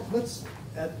 Well, let's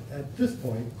at this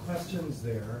point, questions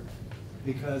there,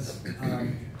 because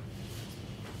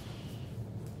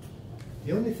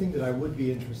the only thing that I would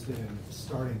be interested in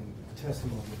starting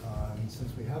testimony on,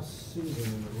 since we have Susan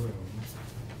in the room,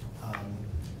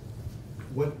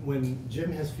 when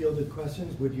Jim has fielded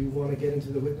questions, would you want to get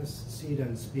into the witness seat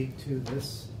and speak to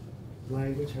this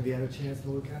language? Have you had a chance to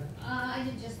look at it? I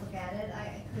did just look at it.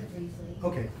 I could briefly.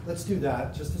 Okay, let's do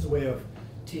that, just as a way of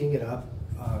teeing it up,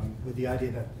 with the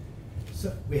idea that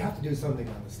we have to do something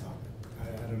on this topic. I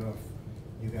don't know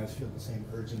if you guys feel the same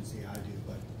urgency I do,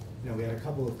 but you know, we had a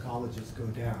couple of colleges go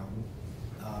down,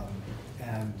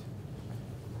 and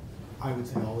I would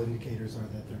say all indicators are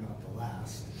that they're not the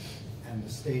last, and the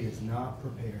state is not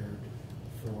prepared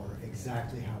for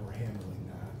exactly how we're handling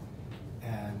that.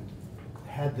 And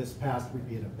had this passed, we'd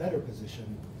be in a better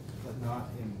position, but not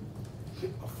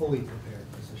in a fully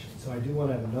prepared position. So I do want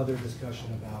to have another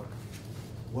discussion about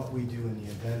what we do in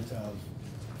the event of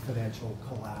financial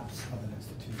collapse of an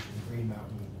institution. Green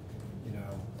Mountain, you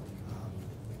know,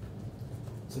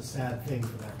 it's a sad thing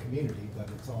for that community, but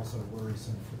it's also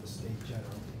worrisome for the state generally.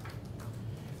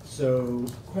 So,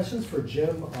 questions for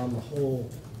Jim on the whole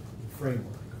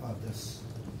framework of this.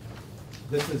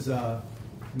 This is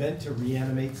meant to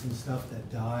reanimate some stuff that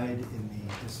died in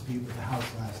the dispute with the House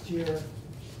last year.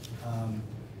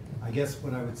 I guess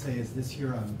what I would say is this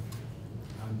year I'm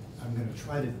going to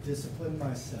try to discipline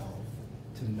myself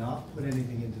to not put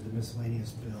anything into the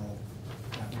miscellaneous bill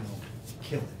that will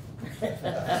kill it.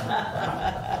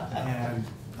 And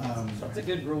That's a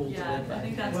good rule to Yeah, live by. I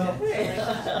think that's well,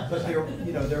 good.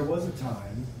 but there was a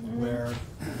time where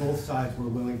both sides were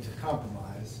willing to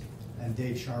compromise, and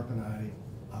Dave Sharp and I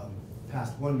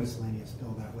passed one miscellaneous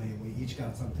bill that way, and we each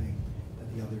got something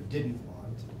that the other didn't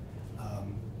want,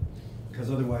 because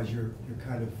otherwise you're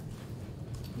kind of,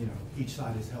 you know, each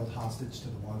side is held hostage to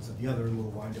the wants of the other, and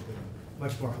we'll wind up with a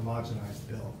much more homogenized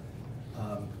bill.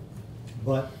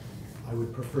 But I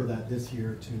would prefer that this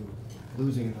year to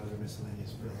losing another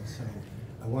miscellaneous bill. So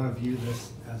I want to view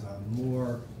this as a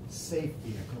more safe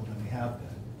vehicle than we have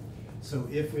been. So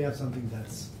if we have something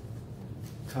that's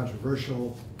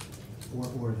controversial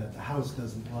or that the House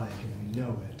doesn't like and we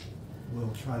know it,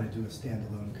 we'll try to do a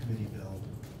standalone committee bill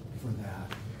for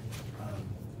that.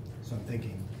 So I'm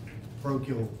thinking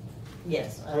parochial.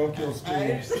 Yes. Parochial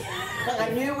schools.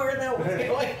 I knew where that was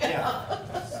going.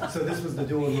 Yeah. So this was the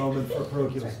dual enrollment for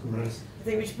parochial schools. I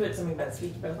think we should put something about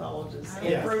speech pathologists in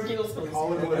Yes. parochial schools.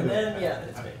 All in one. And then, yeah,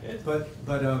 that's right.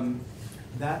 But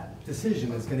that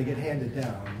decision is going to get handed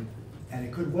down, and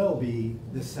it could well be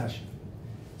this session.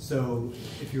 So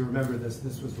if you remember this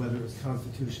was whether it was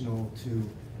constitutional to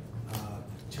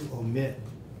omit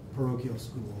parochial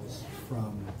schools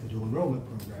from the dual enrollment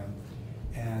program,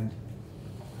 and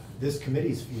this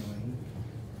committee's feeling,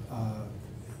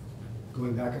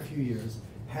 going back a few years,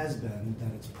 has been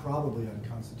that it's probably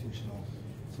unconstitutional.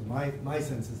 So my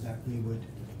sense is that we would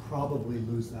probably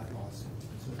lose that lawsuit.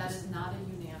 So That is not a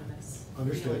unanimous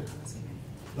Understood. feeling on this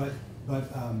committee. But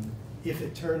if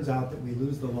it turns out that we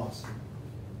lose the lawsuit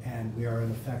and we are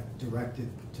in effect directed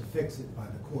to fix it by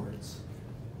the courts,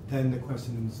 then the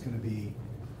question is going to be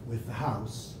with the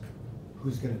House,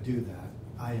 who's going to do that?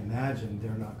 I imagine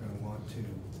they're not going to want to.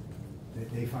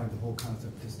 They find the whole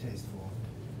concept distasteful.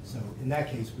 So in that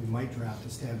case, we might draft a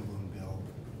standalone bill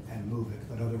and move it,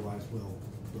 but otherwise we'll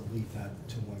leave that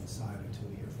to one side until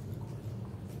we hear from the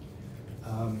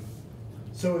court.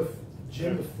 So if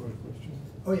Jim, For a question.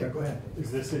 oh yeah, go ahead.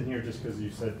 Is this in here just because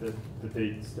you said that the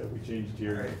dates that we changed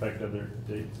here Right. affect other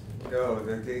dates? No,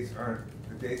 the dates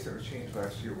that were changed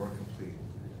last year weren't complete.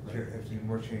 There have to be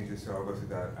more changes, so I'll go through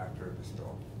that after this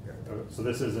bill. Yeah. So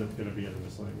this isn't gonna be in the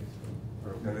miscellaneous?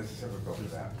 or- No, this is a separate bill for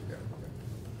that,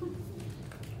 yeah.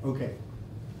 Okay,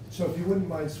 so if you wouldn't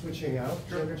mind switching out,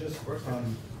 Sure, Jim, just, of course.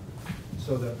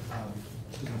 so that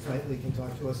Susan Flightley can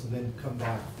talk to us and then come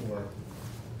back for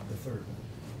the third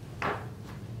one.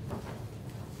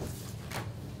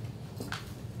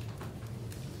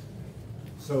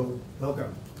 So,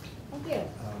 welcome. Thank you.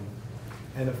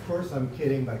 And of course, I'm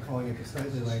kidding by calling it the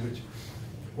Snidely language.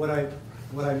 What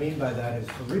I mean by that is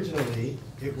originally,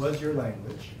 it was your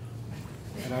language.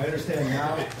 And I understand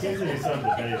now, Seems to be some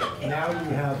debate. now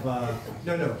you have,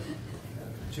 no,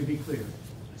 to be clear,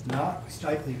 not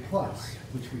Snidely Plus,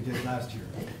 which we did last year,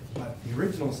 but the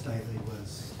original Snidely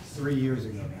was 3 years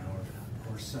ago now,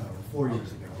 or so, 4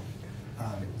 years ago,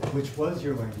 which was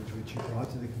your language, which you brought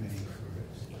to the committee.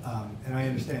 And I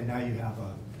understand now you have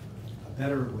a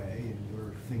better way, and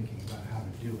you're thinking about how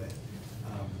to do it.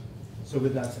 So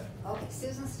with that said. Okay,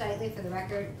 Susan Stitley, for the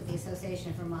record, with the Association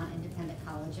of Vermont Independent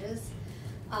Colleges.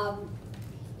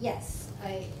 Yes,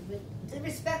 I would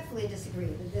respectfully disagree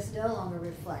that this no longer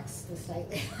reflects the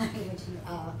Stitley language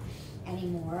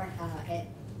anymore. It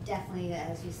definitely,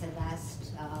 as you said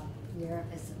last year,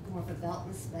 is more of a belt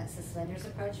and suspenders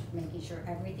approach, making sure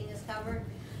everything is covered.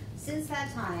 Since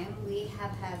that time, we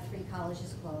have had 3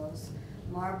 colleges close.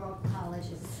 Marlborough College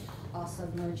is also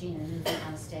merging and moving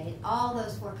out of state. All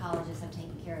those 4 colleges have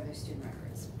taken care of their student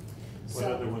records. What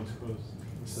other ones closed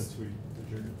since we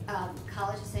adjourned?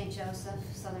 College of St. Joseph,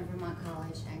 Southern Vermont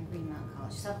College, and Green Mountain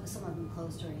College. Some of them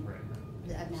closed during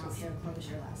the announced their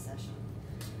closure last session.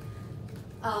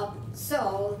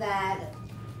 So that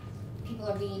people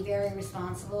are being very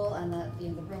responsible, and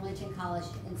the Burlington College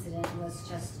incident was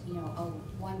just a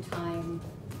one-time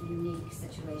unique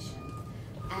situation.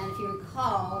 And if you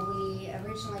recall, we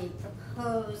originally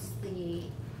proposed the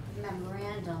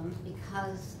memorandum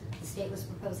because the state was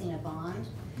proposing a bond,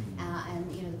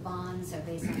 and the bonds are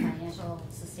based on financial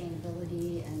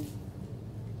sustainability, and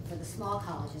for the small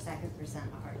colleges that could present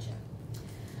a hardship.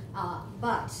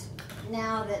 But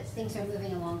now that things are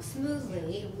moving along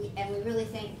smoothly, we really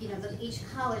think that each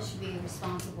college should be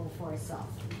responsible for itself.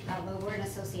 But we're an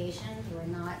association, we're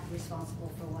not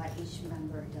responsible for what each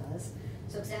member does.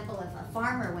 So example, if a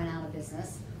farmer went out of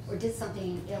business or did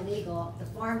something illegal, the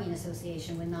farming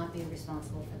association would not be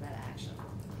responsible for that action.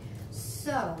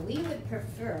 So we would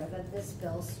prefer that this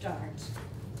bill start,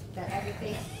 that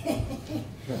everything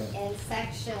in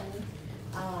section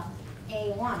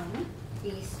A1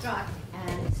 be struck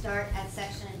and start at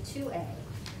section 2A,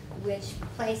 which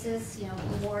places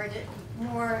more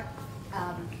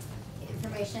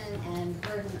information and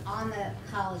burden on the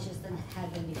colleges than it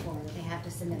had been before. That they have to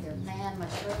submit their plan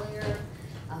much earlier,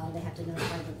 they have to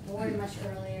notify the board much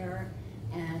earlier,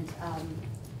 and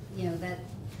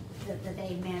that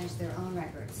they manage their own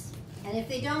records. And if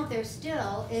they don't, the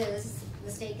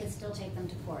state can still take them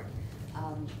to court.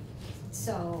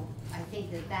 So I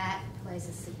think that plays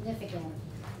a significant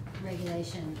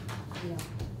regulation,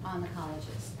 on the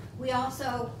colleges. We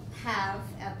also have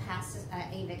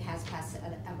AVIC has passed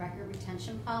a record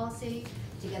retention policy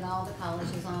to get all the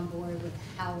colleges on board with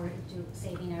how we're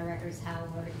saving our records, how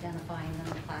we're identifying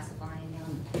them, classifying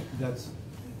them.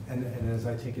 And as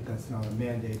I take it, that's not a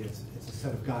mandate, it's a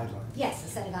set of guidelines. Yes, a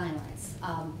set of guidelines.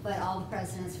 But all the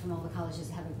presidents from all the colleges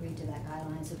have agreed to that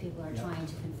guideline, so people are trying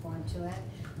to conform to it.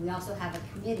 We also have a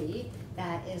committee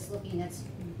that is looking at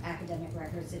academic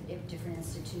records at different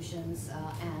institutions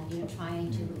and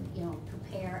trying to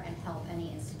prepare and help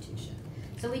any institution.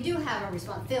 So we do have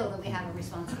feel that we have a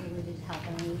responsibility to help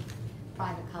any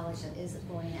private college that is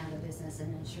going out of business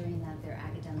and ensuring that their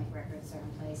academic records are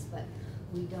in place. But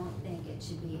we don't think it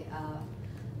should be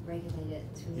regulated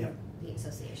through the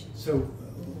association. So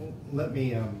let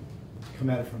me come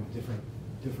at it from a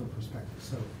different perspective.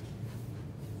 So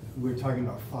we're talking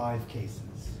about 5 cases,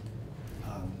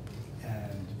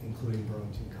 and including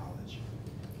Burlington College.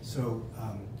 So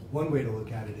one way to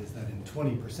look at it is that in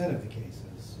 20% of the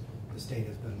cases, the state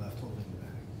has been left holding the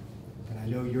bag. And I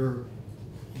know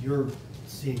you're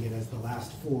seeing it as the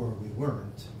last 4 we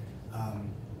weren't.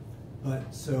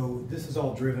 But so this is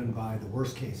all driven by the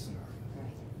worst case scenario.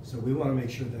 Right. So we want to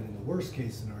make sure that in the worst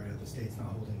case scenario, the state's not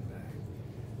holding the bag.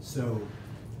 So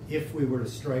if we were to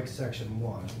strike section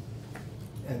 1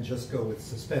 and just go with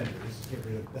suspenders, get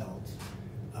rid of belt,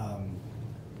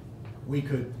 we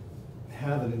could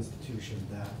have an institution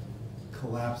that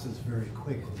collapses very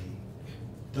quickly,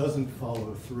 doesn't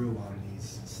follow through on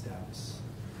these steps,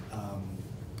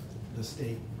 the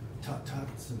state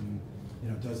tut-tuts and,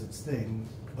 does its thing,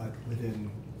 but within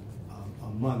a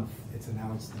month, it's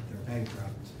announced that they're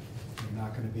bankrupt. They're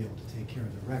not going to be able to take care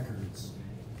of the records.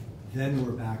 Then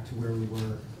we're back to where we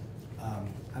were.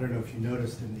 I don't know if you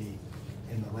noticed in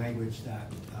the language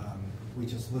that we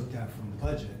just looked at from the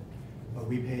budget, but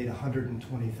we paid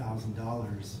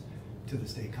 $120,000 to the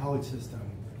state college system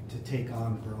to take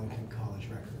on the Burlington College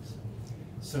records.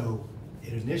 So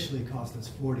it initially cost us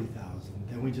 $40,000,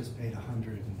 then we just paid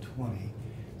 $120,000.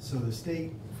 So the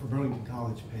state for Burlington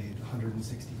College paid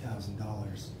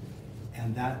 $160,000,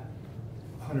 and that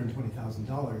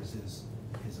 $120,000 is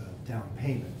a down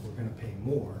payment. We're going to pay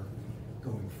more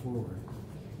going forward.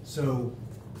 So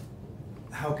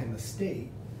how can the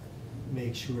state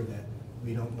make sure that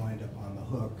we don't wind up on the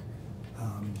hook?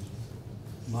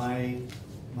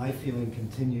 My feeling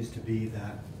continues to be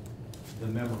that the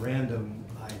memorandum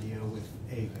idea with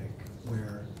AVIC,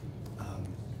 where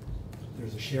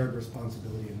there's a shared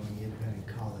responsibility among the independent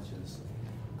colleges,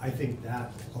 I think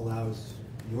that allows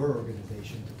your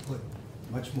organization to put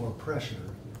much more pressure,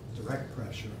 direct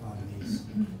pressure on these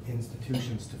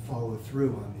institutions to follow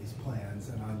through on these plans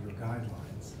and on your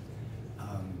guidelines,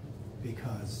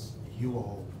 because you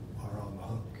all are on the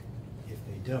hook if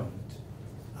they don't.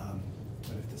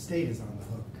 But if the state is on the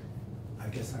hook, I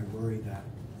guess I worry that,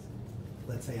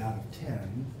 let's say out of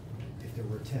 10, if there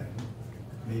were 10,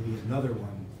 maybe another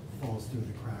one falls through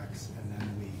the cracks, and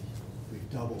then we've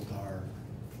doubled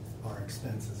our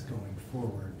expenses going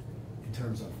forward in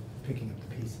terms of picking up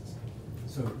the pieces.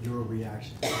 So your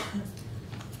reaction?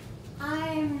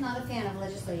 I'm not a fan of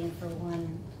legislating for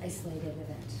one isolated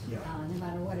event, Yeah. No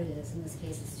matter what it is. In this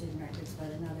case, it's student records,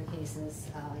 but in other cases,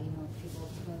 people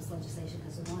propose legislation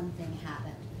because one thing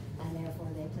happened, and therefore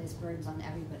they place burdens on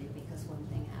everybody because one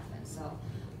thing happened. So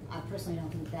I personally don't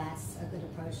think that's a good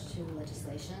approach to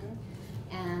legislation.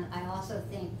 And I also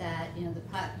think that,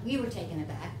 we were taken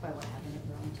aback by what happened at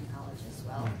Burlington College as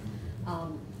well.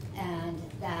 And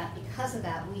that because of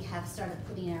that, we have started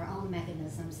putting our own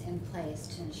mechanisms in place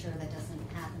to ensure that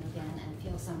doesn't happen again, and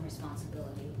feel some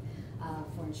responsibility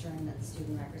for ensuring that the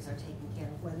student records are taken care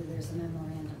of, whether there's a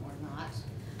memorandum or not.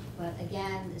 But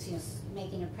again,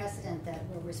 making a precedent that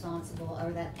we're responsible,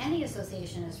 or that any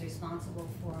association is responsible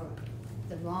for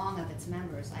the wrong of its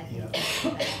members, I think that's a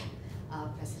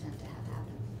bad precedent to have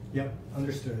happen. Yep,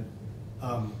 understood.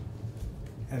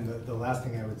 And the last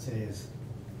thing I would say is,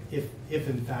 if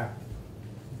in fact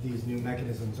these new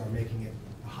mechanisms are making it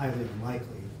highly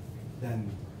unlikely,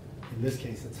 then in this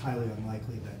case it's highly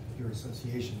unlikely that your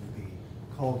association would be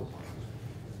called upon.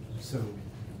 So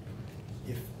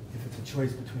if it's a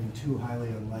choice between two highly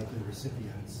unlikely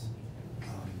recipients,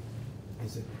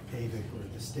 is it AVIC or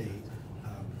the state?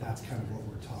 That's kind of what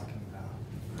we're talking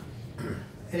about.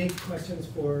 Any questions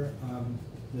for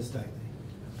Ms. Dyke?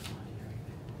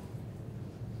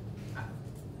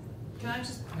 Can I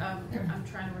just, I'm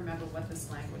trying to remember what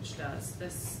this language does.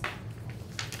 This,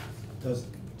 Does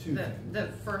two things. the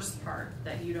first part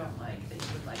that you don't like, that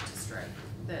you would like to strike,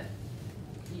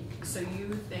 so you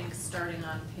think starting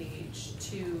on page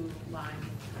 2, line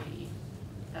 3,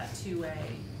 that 2A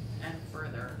and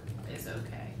further is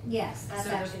okay? Yes, that's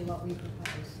So actually what we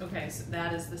propose. Okay, so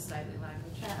that is the Stiley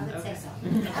language? I would say Okay. so.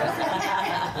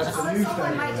 That's the new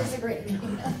Someone might study. disagree.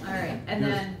 All right, and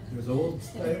then, There's old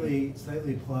slightly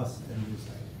plus and new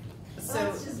slightly. So so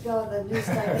let's just go with the new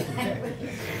style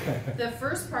language. the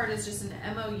first part is just an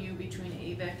MOU between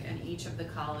AVIC and each of the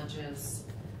colleges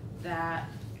that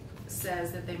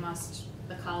says that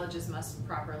the colleges must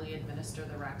properly administer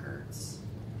the records.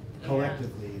 And-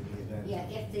 Collectively in the event. Yeah,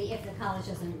 if the college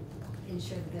doesn't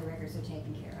ensure that their records are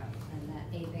taken care of, and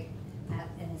that AVIC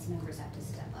and its members have to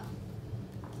step up.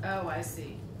 Oh, I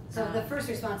see. So the first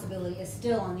responsibility is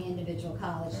still on the individual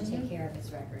college to take care of its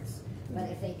records. But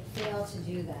if they fail to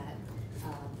do that,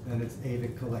 Then it's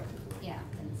AVIC collectively. yeah,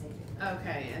 then it's AVIC.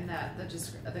 Okay, and that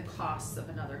the costs of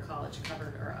another college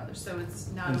covered or others, so it's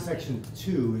not And only. section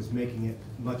 2 is making it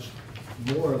much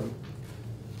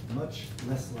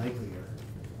less likelier,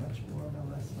 much more or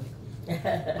less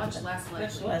likely. Much less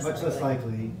likely. Much less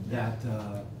likely that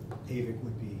AVIC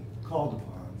would be called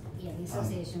upon. Yeah, the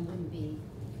association wouldn't be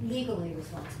legally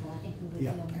responsible. I think we would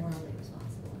Yeah. feel morally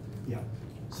responsible. Yeah,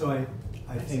 so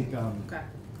I think, Okay.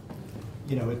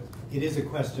 it is a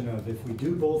question of, if we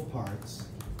do both parts,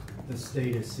 the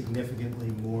state is significantly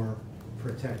more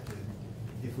protected.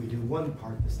 If we do one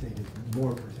part, the state is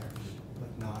more protected, but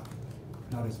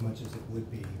not as much as it would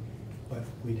be. But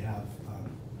we'd have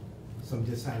some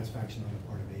dissatisfaction on the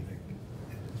part of AVIC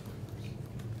and its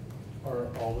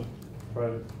members. Are all the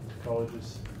private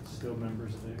colleges still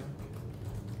members of AVIC?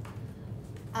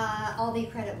 All the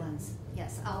accredited ones,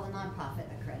 yes, all the nonprofit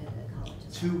accredited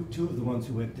colleges. Two of the ones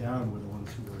who went down were the ones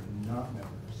who were not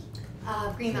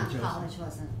members. Green St. Mountain Joseph's. College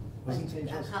wasn't. Wasn't but, St.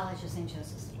 Joseph's? College of St.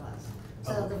 Joseph's was. Oh,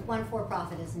 So okay. the one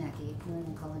for-profit is NECI, New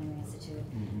England Culinary Institute,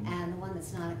 Mhm. and the one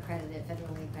that's not accredited,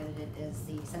 federally accredited, is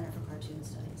the Center for Cartoon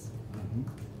Studies. Mhm.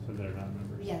 So they're not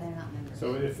members? Yeah, they're not members.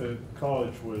 So if a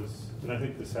college was, and I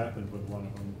think this happened with one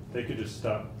of them, they could just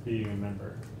stop being a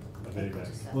member of They could ABEC.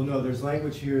 just stop. Well, no, there's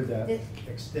language here that It-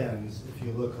 extends, if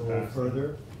you look a little Past.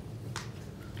 further.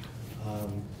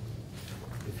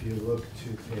 If you look to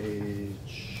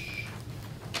page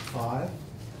 5,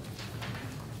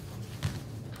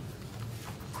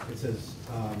 it says,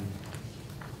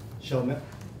 shall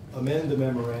amend the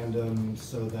memorandum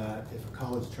so that if a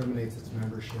college terminates its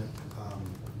membership,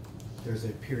 there's a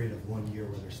period of 1 year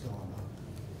where they're still on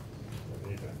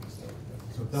of ABEC and stuff like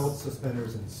that. So belts,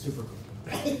 suspenders, and super glue.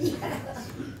 Yes,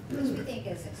 which we think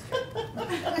is extreme.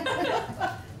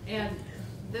 And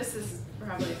this is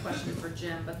probably a question for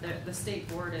Jim, but the state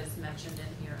board is mentioned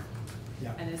in here.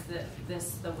 Yeah. And is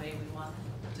this the way we want,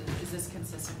 is this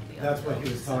consistent with the other? That's what he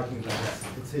was talking about.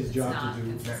 It's his job not to do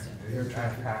consistent. air It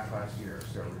traffic. passed last year,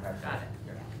 so we have to. Got it.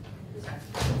 yeah. Okay.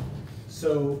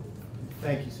 So,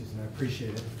 thank you, Susan, I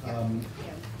appreciate it. Yeah.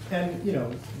 And, you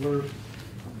know,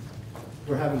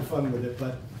 we're having fun with it,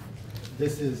 but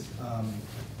this is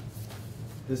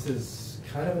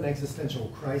kind of an existential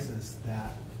crisis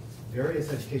that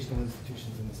various educational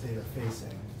institutions in the state are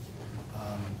facing.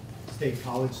 State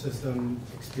college system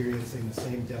experiencing the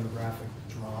same demographic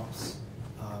drops,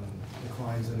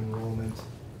 declines in enrollment,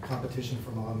 competition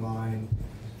from online.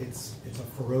 It's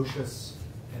a ferocious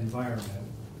environment.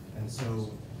 And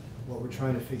so what we're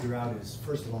trying to figure out is,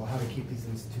 first of all, how to keep these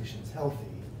institutions healthy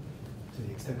to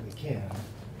the extent we can.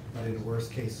 But in a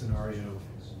worst case scenario,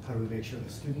 how do we make sure the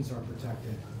students are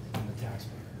protected and the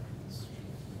taxpayer? It's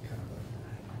kind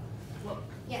of Well,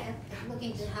 Yeah, and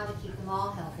looking to how to keep them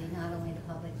all healthy, not only the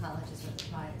public colleges, but the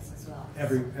privates as well.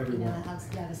 Everyone. You know, how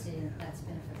devastating that's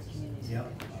been for the communities.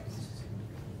 Yep.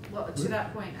 well, to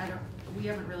that point, we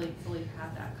haven't really fully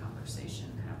had that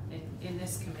conversation in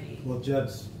this committee. Well,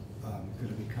 Jeb's going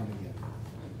to be coming in,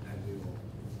 and we will.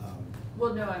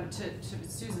 Well, no, to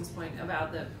Susan's point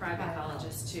about the private Private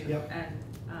colleges too. Yep. And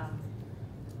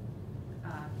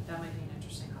that might be an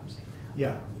interesting conversation to have.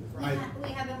 Yeah. We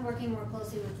have been working more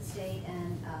closely with the state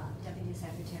and Deputy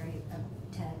Secretary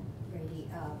Ted Brady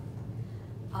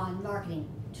on marketing,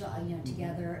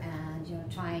 together and,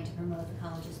 trying to promote the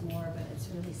colleges more, but it's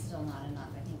really still not enough.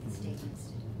 I think the state needs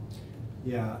to do it.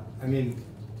 Yeah, I mean,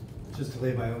 just to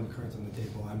lay my own cards on the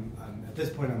table, I'm at this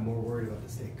point I'm more worried about the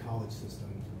state college system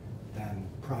than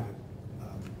private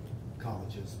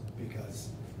colleges, because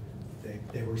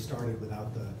they were started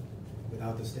without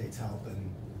the state's help,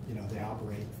 and they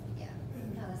operate Yeah,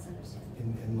 no, that's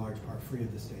understandable. in large part free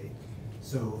of the state.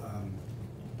 So,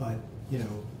 but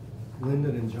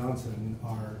Linden and Johnson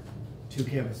are two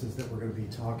campuses that we're going to be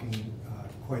talking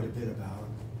quite a bit about,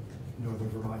 Northern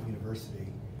Vermont University,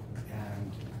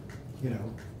 and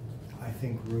I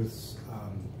think Ruth's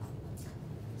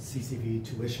CCV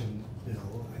tuition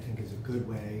bill, I think, is a good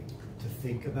way to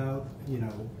think about, in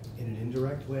an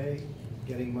indirect way,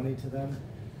 getting money to them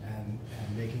and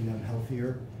making them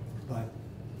healthier, but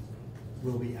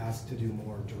we'll be asked to do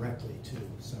more directly too.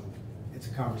 So it's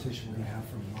a conversation we're going to have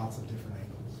from lots of different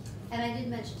angles. And I did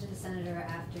mention to the senator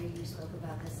after you spoke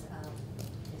about this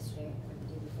yesterday or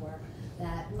the day before,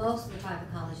 that most of the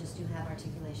private colleges do have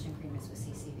articulation agreements with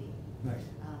CCV. Nice.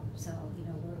 So,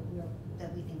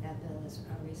 that we think that bill is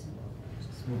reasonable.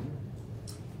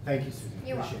 Thank you, Susan.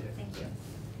 You're Appreciate welcome. it. Thank you.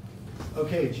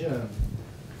 Okay, Jim,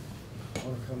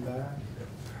 want to come back?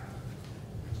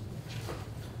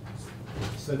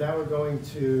 So now we're going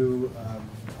to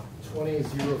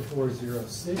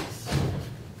 200406,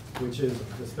 which is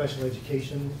the special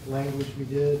education language we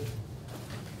did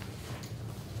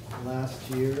last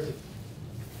year.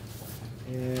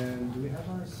 And do we have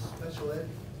our special ed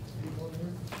people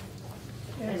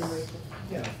in here?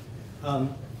 Yeah.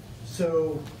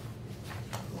 So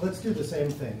let's do the same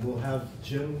thing. We'll have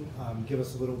Jim give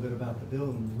us a little bit about the bill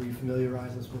and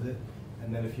refamiliarize us with it.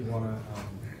 And then if you want to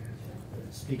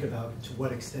speak about to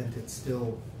what extent it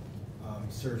still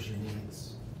serves your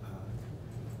needs.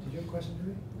 Did you have a question,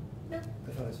 Drew? No. I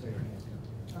thought I saw your hand.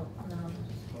 Oh, no.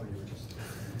 Oh, you were just.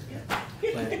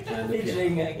 Plan the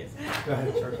Fidgeting, I guess. Go ahead.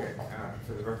 Okay,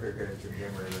 for the record, again, Jim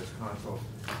Gamer, this console.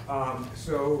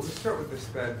 So let's start with the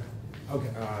SPED Okay.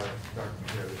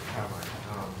 document here, this timeline.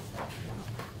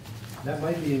 That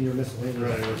might be in your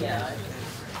miscellaneous. Right. Yeah.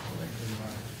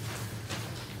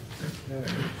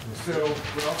 So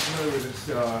we're all familiar with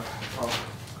this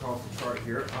colorful chart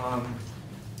here.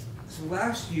 So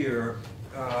last year,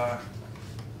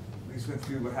 we just went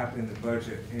through what happened in the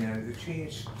budget, and it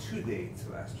changed 2 dates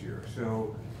last year.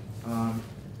 So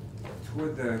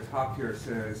toward the top here it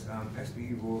says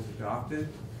SBE rules adopted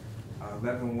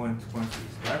 11/1/20. So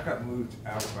that got moved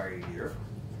out by a year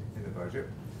in the budget.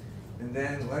 And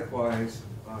then likewise,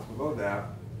 below that,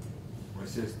 where it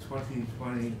says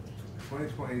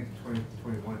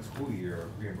 2020-2021 school year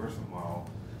reimbursement model,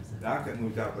 that got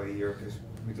moved out by a year because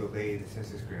we delayed the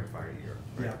census grant by a year.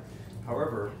 Right? Yeah.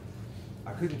 However,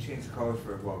 I couldn't change the colors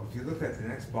very well. If you look at the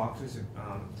next boxes to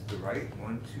the right,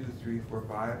 1, 2, 3, 4,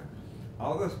 5,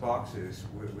 all those boxes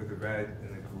with the red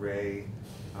and the gray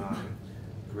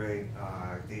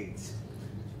dates,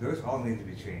 those all need to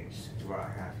be changed to what I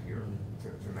have here to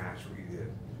match what you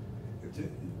did.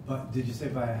 But did you say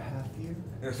by a half year?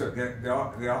 No, so they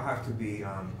all have to be,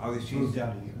 all these changes Moved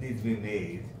out a year. need to be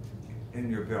made in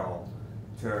your bill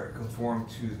to conform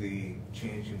to the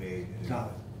change you made. Got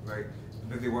it. Right?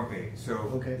 But they weren't made, so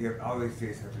Okay. you have, all these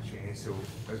dates have to change, so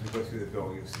as we go through the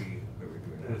bill, you'll see that we're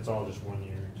doing And that. it's all just 1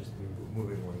 year, just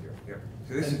Moving 1 year, yep.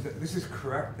 So this is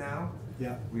correct now,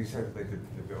 Yeah. we just have to make the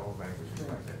bill language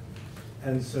reflect it.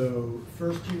 And so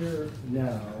first year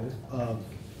now of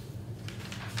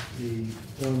the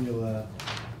formula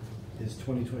is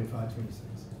 2025-26.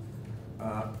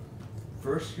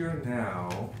 First year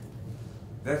now,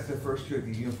 that's the first year of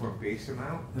the uniform base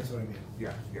amount? That's what I mean.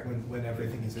 Yeah, yeah. When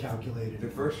everything is calculated. The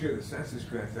first year of the census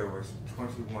grant though was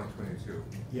 21-22.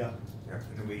 Yeah. Yeah,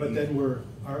 and then we. But then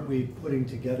aren't we putting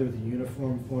together the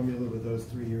uniform formula with those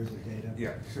 3 years of data?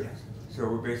 Yeah, so, Yeah. so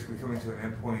we're basically coming to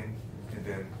an endpoint and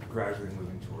then gradually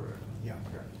moving toward it. Yeah.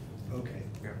 Yeah. Okay.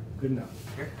 Yeah. Good enough.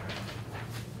 Okay.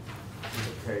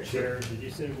 Okay. so- Chair, did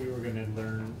you say we were gonna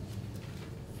learn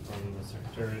from the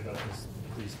secretary about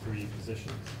these 3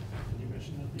 positions? Did you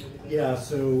mention that the other day? Yeah,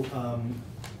 so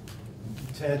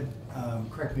Ted,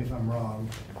 correct me if I'm wrong,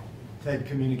 Ted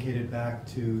communicated back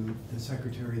to the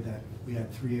secretary that we had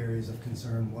 3 areas of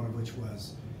concern, one of which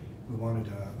was we wanted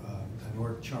an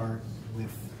org chart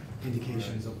with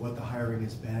indications of what the hiring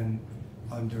has been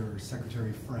under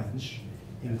Secretary French,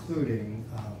 including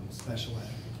special ed.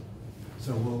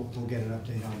 So we'll get an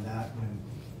update on that when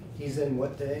he's in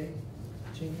what day,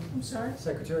 Jeannie? I'm sorry?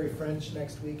 Secretary French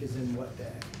next week is in what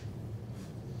day?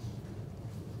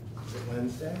 Is it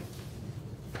Wednesday?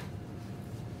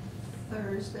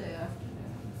 Thursday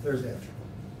afternoon. Thursday afternoon.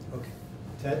 Okay.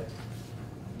 Ted?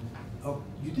 Oh,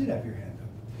 you did have your hand up.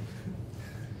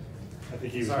 I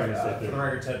think he was Sorry, gonna say for the that.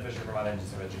 record, Ted Fisher, Vermont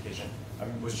Agency of Education. I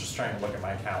was just trying to look at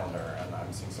my calendar, and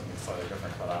I'm seeing something slightly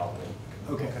different, but I'll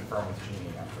Okay. confirm with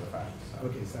Jeannie after the fact. So.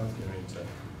 Okay, sounds good. We need to-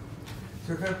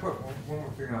 So can I put one more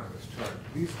thing on this chart?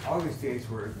 All these dates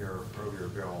were in your earlier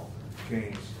bill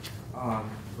changed.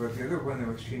 But the other one that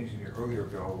was changed in your earlier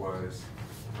bill was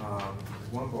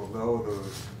one below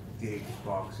those date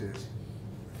boxes.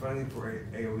 Funding for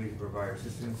AOE to provide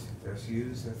assistance to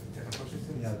SUs, that's the technical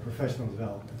assistance. Yeah, the professional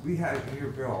development. We had in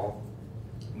your bill,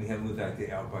 we had moved that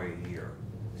date out by a year.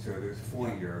 So there's 4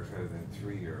 years rather than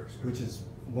 3 years. Which is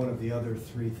one of the other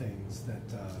 3 things that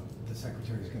the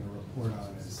secretary is going to report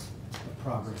on is the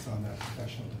progress on that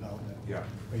professional development. Yeah.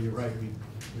 But you're right, we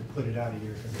put it out a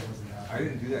year because it wasn't I happening.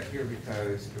 didn't do that here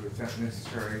because it was not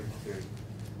necessary to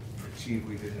achieve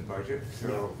what we did in the budget,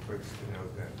 so, but just to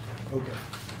note that. Okay.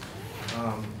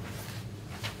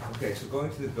 Okay, so going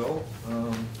to the bill,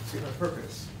 statement of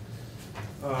purpose.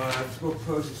 This bill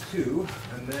proposes to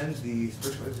amend the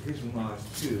special education laws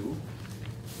to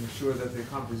ensure that the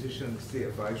composition of the state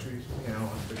advisory panel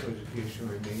on special education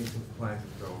remains in compliance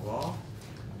with federal law.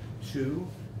 2,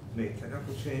 make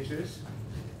technical changes.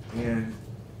 And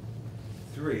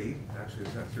 3, actually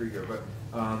it's not 3 here, but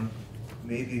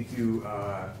maybe do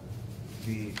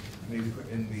maybe put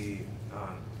in the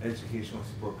educational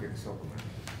support grant supplement.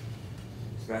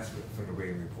 So that's from the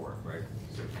rating report, right?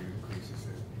 So if you increase this,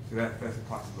 so that's a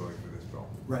possibility for this bill.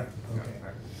 Right, Yeah, okay.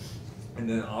 right. And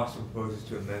then also proposes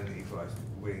to amend the equalized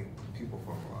weighting pupil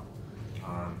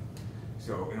formula.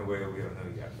 So in a way that we don't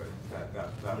know yet, but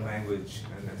that Yeah. language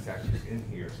and that statute is in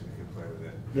here, so we can play with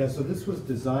it. Yeah, so this was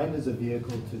designed as a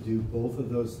vehicle to do both of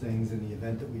those things in the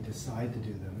event that we decide to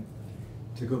do them.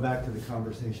 To go back to the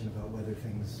conversation about whether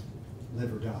things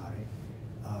live or die,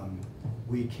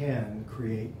 we can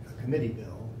create a committee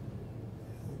bill.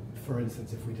 For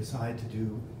instance, if we decide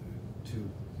to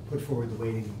put forward the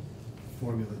weighting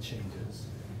formula changes,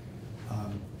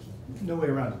 no way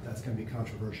around it, that's going to be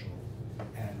controversial.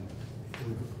 And it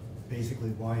would basically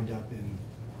wind up in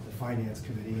the Finance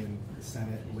Committee and the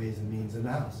Senate and Ways and Means in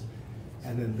the House.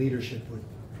 And then leadership would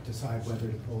decide whether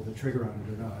to pull the trigger on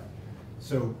it or not.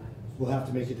 So we'll have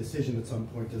to make a decision at some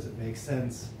point. Does it make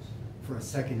sense for a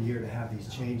second year to have these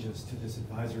changes to this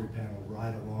advisory panel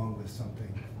ride along with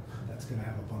something that's gonna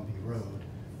have a bumpy road?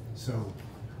 So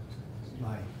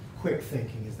my quick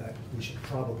thinking is that we should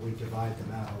probably divide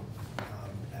them out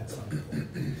at some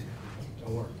point.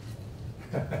 Don't worry.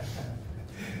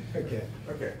 Okay.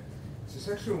 Okay, so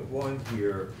section 1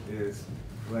 here is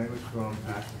language from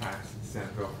past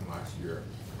Senate bill from last year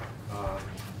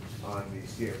on the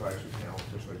state advisory panel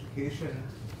for special education.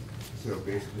 So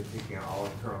basically taking out all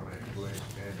the current language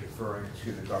and deferring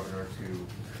to the governor to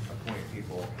appoint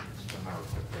people to come out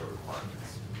with their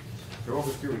requirements. So we'll go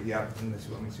through it, yeah, unless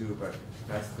you want me to, but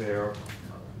that's there.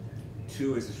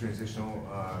 2 is the transitional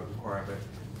requirement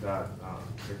that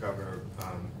the governor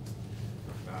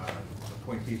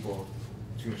appoint people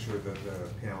to ensure that the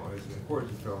panel is in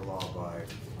accordance with federal law by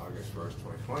August 1st,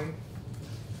 2020.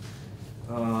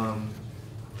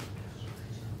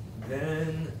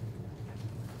 Then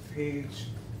page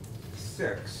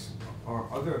 6 are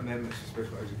other amendments to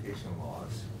special education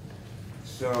laws.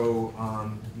 So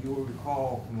you will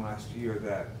recall from last year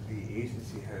that the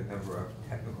agency had a number of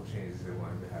technical changes they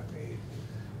wanted to have made.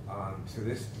 So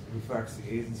this reflects the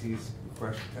agency's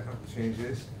request for technical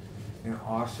changes and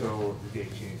also the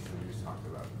date changes that we just talked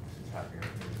about. This is happening in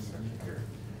this section here.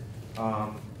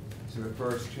 So the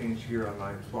first change here on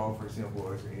line 12, for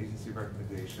example, is an agency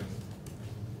recommendation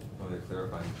of the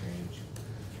clarifying change.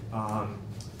 I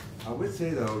would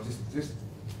say though, just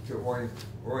to orient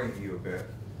you a bit,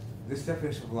 this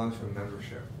definition belongs to a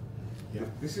membership. Yeah.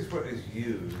 This is what is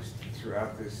used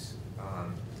throughout this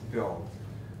bill,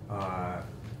 Act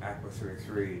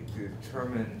 33, to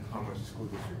determine how much the school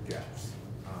district gets.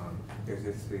 Because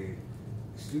it's the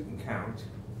student count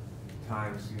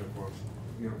times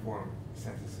uniform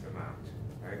census amount,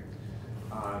 right?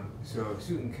 So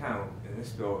student count in this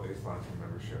bill is long-term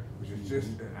membership, which is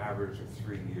just an average of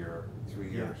 3 years,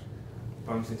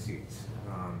 bumps and seats.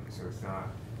 So it's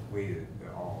not weighted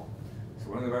at all.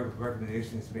 So one of the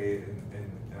recommendations made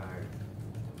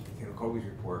in Colby's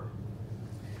report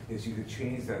is you could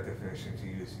change that definition to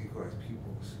use equalized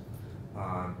pupils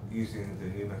using the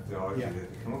new methodology that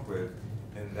they come up with,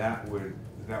 and that would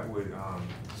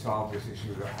solve this issue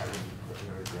without having to put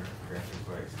another grant in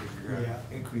place, because you're going to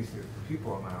increase the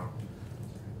pupil amount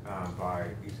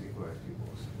by using equalized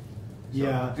pupils.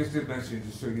 So just to mention,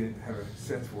 just so you have a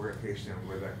sense of orientation on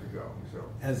where that could go. So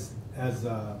as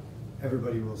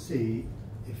everybody will see,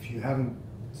 if you haven't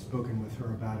spoken with her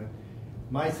about it,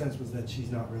 my sense was that she's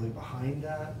not really behind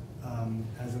that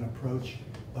as an approach,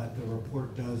 but the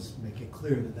report does make it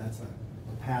clear that that's a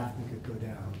path we could go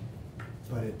down.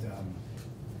 But it,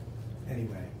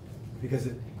 anyway, because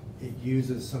it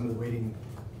uses some of the weighting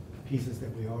pieces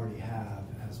that we already have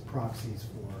as proxies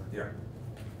for. Yeah.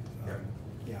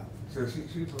 So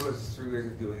she proposes 3 ways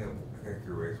of doing it. I think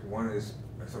 3 ways. One is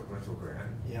a supplemental grant.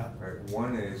 Yeah. Right.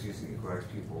 One is using equalized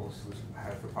pupils, which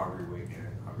has the poverty weight in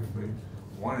it, obviously.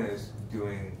 One is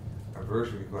doing a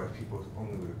version of equalized pupils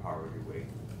only with a poverty weight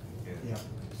in it. Yeah.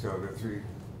 So the 3.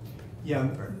 Yeah.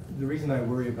 The reason I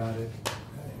worry about it,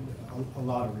 a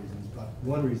lot of reasons, but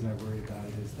one reason I worry about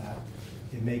it is that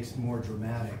it makes more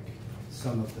dramatic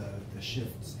some of the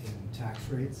shifts in tax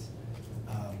rates,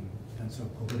 and so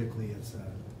politically it's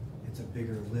a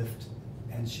bigger lift.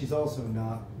 And she's also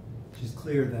not. She's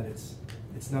clear that it's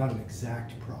not an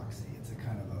exact proxy. It's a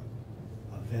kind of a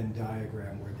Venn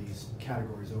diagram where these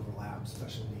categories overlap: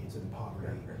 special needs and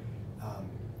poverty.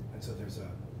 And so there's a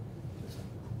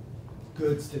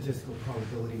good statistical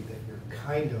probability that you're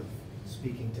kind of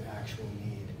speaking to actual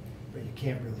need, but you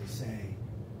can't really say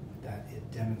that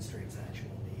it demonstrates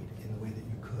actual need in the way that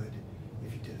you could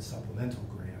if you did a supplemental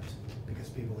grant, because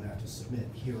people would have to submit,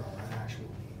 here are our actual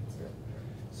needs.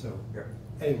 So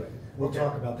anyway, we'll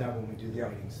talk about that when we do the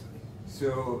rating study.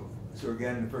 So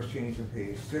again, the first change on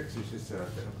page 6 is just a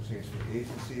technical change from the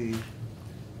agency.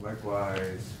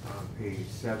 Likewise, on page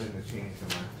 7, the change on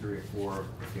line 3 and 4,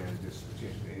 again, just a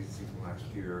change from the agency from last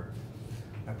year.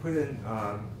 I put in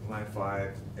line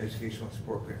 5, educational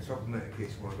support grant supplement, in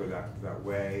case you want to go that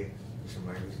way. There's some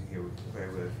language in here we can play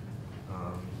with.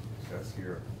 So that's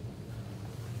here.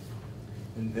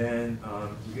 And then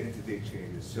we get into date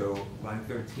changes. So line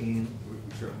 13, we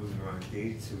start moving around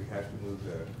dates. So we have to move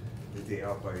the date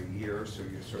out by a year. So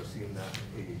you start seeing that on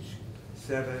page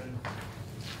 7.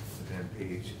 And then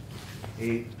page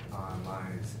 8 on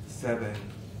lines 7,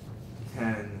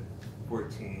 10,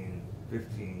 14,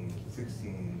 15,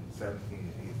 16, 17,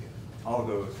 and 18. All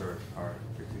those are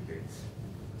fixed dates.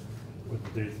 Would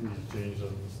the dates need to change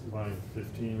on line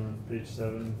 15 on page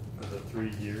 7 for the 3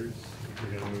 years? If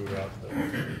you're going to move out the... Let's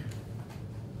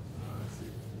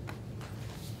see.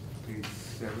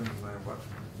 7, line what?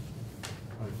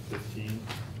 On 15,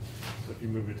 so if you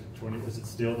move it to 20, is it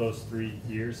still those 3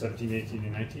 years, 17, 18,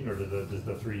 and 19, or does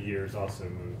the 3 years also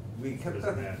move? We kept Or does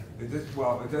that, it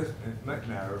matter? it might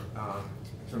matter,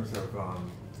 in terms of,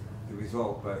 the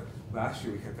result, but last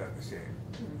year we kept that the same.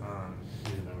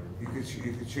 Even though You we're-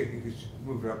 could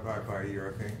move it up by a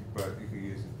year, I think, but you could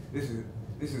use, this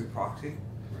is a proxy,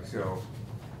 Right. so,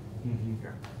 Mhm.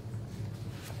 yeah.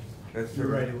 That's You're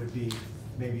right, it would be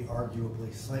maybe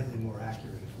arguably slightly more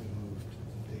accurate if we moved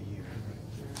the year,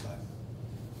 but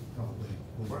probably.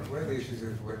 One of the issues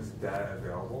is when's data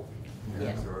available.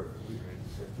 Yeah. So we can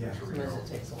Yeah. make sure we Sometimes know. it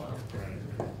takes a while.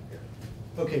 Right.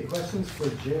 Yeah. Okay, questions for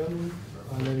Jim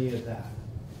on any of that?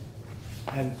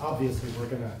 And obviously, we're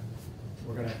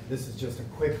gonna, this is just a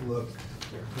quick look.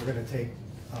 We're gonna take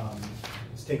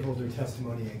stakeholder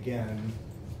testimony again,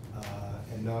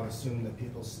 and not assume that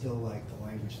people still like the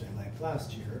language they liked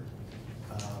last year.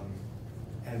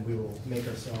 And we will make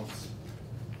ourselves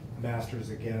masters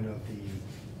again of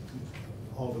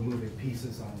all the moving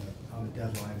pieces on the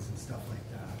deadlines and stuff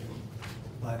like that.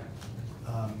 But,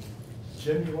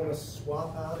 Jim, you wanna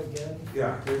swap out again?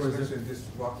 Yeah, Or is it- just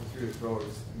walking through as well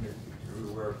as,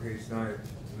 where page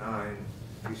 9,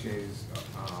 these changes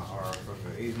are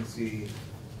from the agency.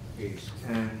 Page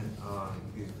 10,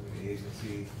 these are from the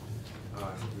agency, so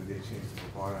they change to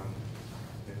the bottom.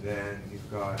 And then you've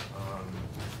got,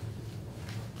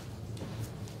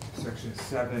 section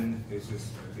 7 is just,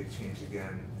 they change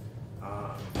again.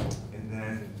 And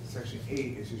then section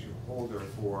 8 is just your holder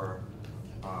for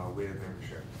weighted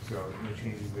membership. So no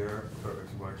changes there, but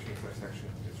if you want to change that section,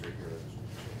 it's right here.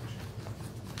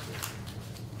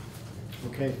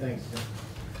 Okay, thanks, Jim.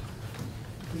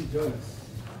 Please join us.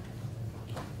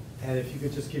 And if you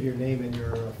could just give your name and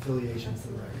your affiliation for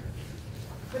the record.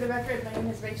 For the record, my name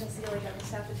is Rachel Seelig. I'm a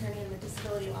staff attorney in the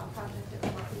Disability Law Project at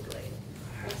Vermont Legal Aid.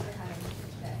 Thanks for having me here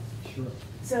today. Sure.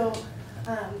 So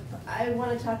I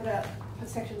want to talk about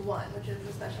section 1, which is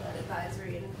the special ed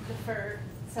advisory, and defer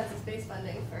census-based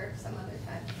funding for some other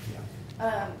time.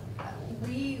 Yeah.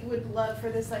 We would love for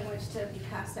this language to be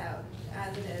passed out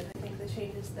as it is. I think the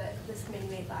changes that this committee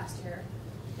made last year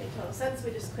made total sense.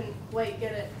 We just couldn't quite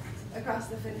get it across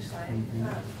the finish line.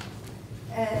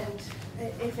 And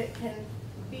if it can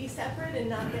be separate and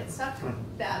not get stuck,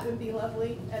 that would be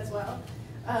lovely as well.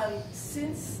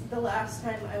 Since the last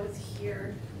time I was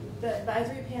here, the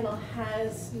advisory panel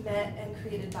has met and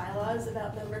created bylaws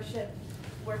about membership,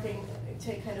 working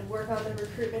to kind of work on the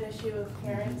recruitment issue of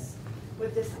parents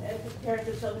with parents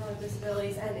of children with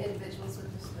disabilities and individuals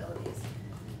with disabilities.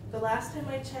 The last time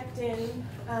I checked in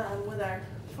with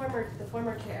the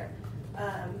former chair,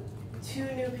 2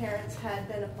 new parents had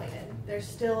been appointed. There's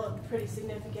still a pretty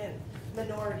significant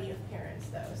minority of parents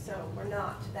though, so we're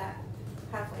not to that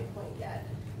halfway point yet.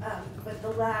 But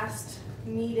the last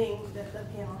meeting that the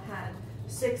panel had,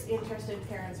 6 interested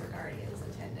parents or guardians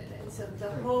attended. And so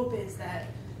the hope is that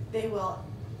they will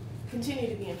continue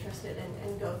to be interested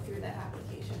and go through that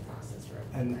application process for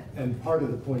appointment. And part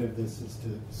of the point of this is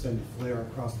to send a flare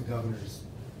across the governor's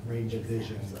range of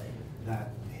vision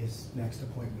that his next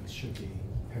appointments should be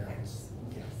parents.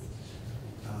 Yes.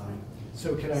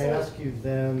 So can I ask you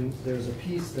then, there's a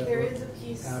piece that There is a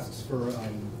piece asks for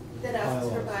that asks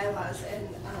for bylaws. bylaws, and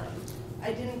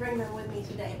I didn't bring them with me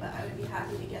today, but I would be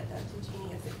happy to get them to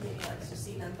Jeannie if the committee likes to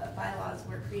see them. But bylaws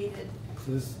were created.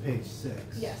 So this is page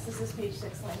 6. Yes, this is page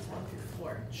 6, lines 1 through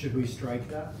 4. Should we strike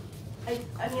that?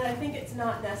 I mean, I think it's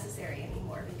not necessary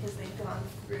anymore because they've gone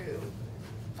through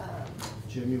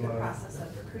Jim, you the want process of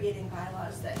creating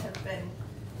bylaws that have been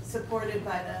supported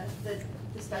by the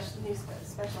new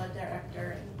special ed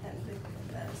director and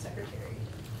the secretary,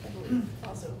 I believe,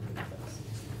 also approved those.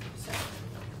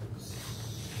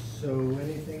 So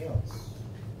anything else?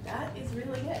 That is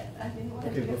really it. I didn't want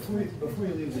to. Okay, before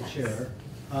you leave the chair,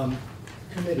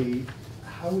 committee,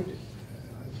 how would,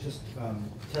 just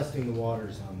testing the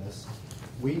waters on this,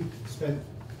 we spent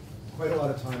quite a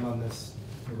lot of time on this.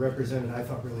 It represented, I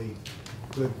thought, really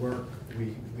good work.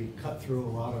 We cut through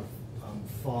a lot of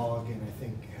fog and I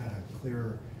think had a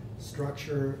clearer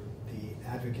structure. The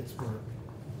advocates were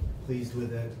pleased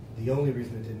with it. The only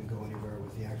reason it didn't go anywhere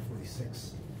was the Act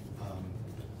 46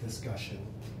 discussion.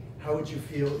 How would you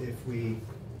feel if we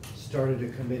started a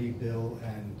committee bill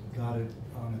and got it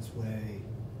on its way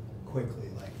quickly,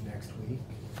 like next week?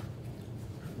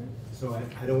 So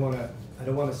I don't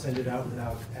want to send it out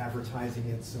without advertising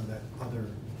it so that other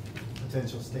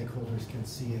potential stakeholders can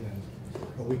see it.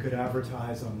 But we could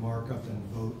advertise on markup and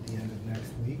vote the end of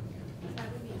next week.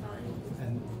 That would be fine.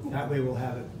 And that way we'll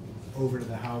have it over to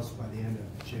the House by the end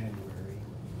of January.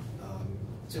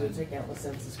 So we take out the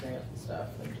census grant and stuff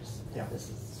and just, Yeah. this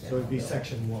is. So it'd be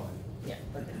section 1. Yeah,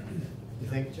 okay. You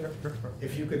think, Jeff?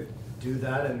 If you could do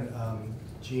that, and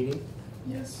Jeannie,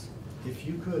 Yes. if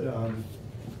you could,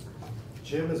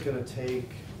 Jim is gonna take,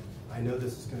 I know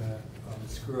this is gonna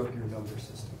screw up your number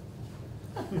system.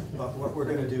 But what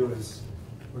we're gonna do is,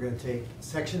 we're gonna take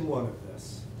section 1 of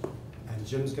this, and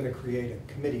Jim's gonna create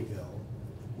a committee bill,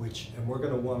 and we're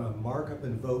gonna wanna mark up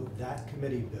and vote that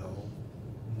committee bill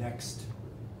next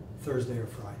Thursday or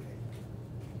Friday.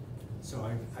 So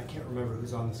I can't remember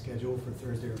who's on the schedule for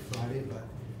Thursday or Friday, but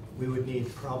we would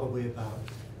need probably about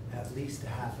at least a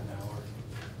half an hour.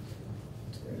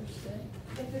 Thursday.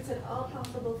 If it's at all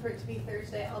possible for it to be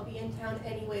Thursday, I'll be in town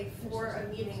anyway for a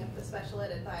meeting of the special ed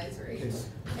advisory Yes.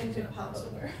 and could pop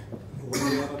over. What do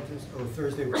we have on Thursday? Oh,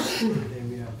 Thursday, Thursday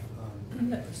we have,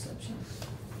 That reception.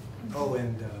 oh,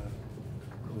 and,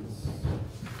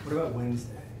 what about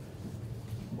Wednesday?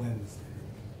 Wednesday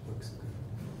looks good.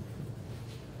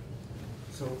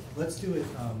 So let's do it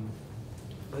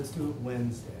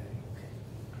Wednesday.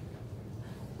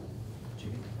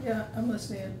 Judy? Yeah, I'm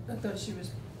listening. I thought she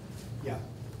was, Yeah,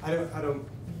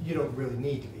 you don't really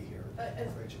need to be here,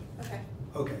 Rachel. Okay.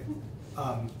 Okay,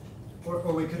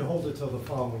 or we could hold it till the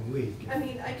following week. I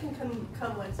mean, I can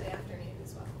come Wednesday afternoon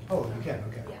as well. Oh, you can,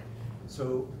 okay. Yeah.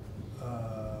 So,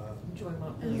 Join my,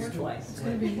 and here it's twice.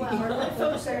 gonna be, Well, I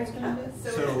thought you said it's gonna be. So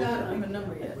So- it's I not. don't have a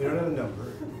number yet. we don't have a number,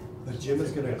 but Jim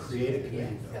is gonna create a Yeah,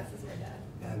 committee bill. Gus is my dad.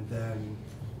 And then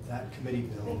that committee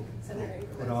bill will Senator be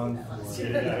put Ingram on asked me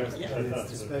that for, last Yeah, and I it's the thought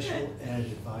so. Special Ed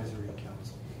Advisory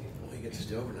Council. Well, you get to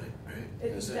stay overnight, right?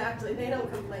 That's it. Exactly, they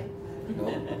don't complain. No.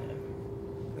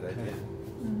 Good idea.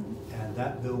 Mhm. And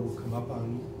that bill will come up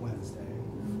on Wednesday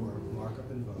for markup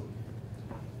and vote.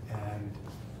 And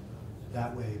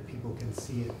that way, people can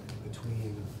see it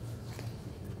between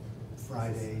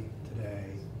Friday, today,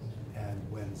 and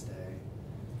Wednesday.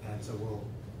 And so we'll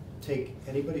take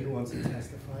anybody who wants to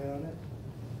testify on it.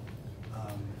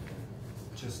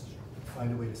 Just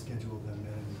find a way to schedule them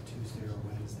in Tuesday or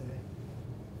Wednesday,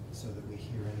 so that we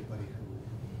hear anybody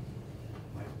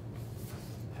who might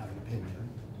have an opinion,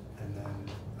 and then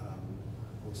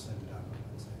we'll send it out on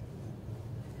Wednesday.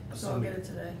 So I'll get it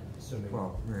today. Assuming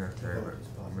Well, yeah, the today, vote but is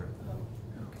positive. Oh,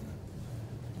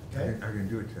 okay. Okay? I can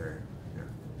do it today, yeah.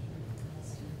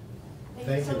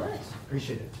 Thank you so much.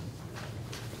 Appreciate it.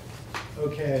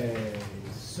 Okay,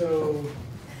 so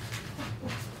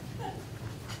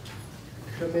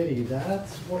committee,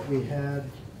 that's what we had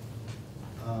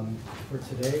for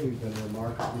today. We've been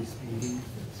remarkably speedy.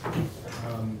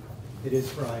 It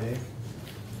is Friday.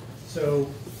 So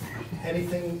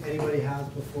anything anybody has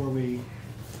before we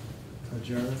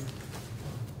adjourn?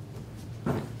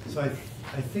 So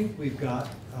I think we've got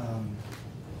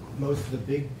most of the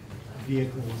big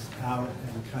vehicles out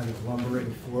and kind of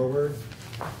lumbering forward.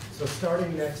 So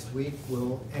starting next week,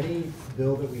 any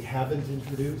bill that we haven't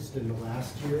introduced in the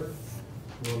last year,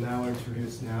 we'll now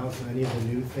introduce now. So any of the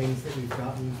new things that we've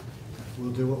gotten,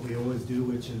 we'll do what we always do,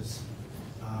 which is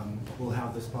we'll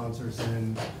have the sponsors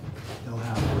in, they'll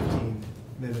have 15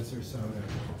 minutes or so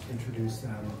to introduce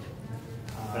them.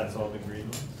 That's all the green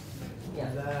ones? Yeah.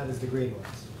 That is the green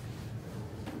ones.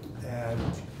 And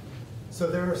so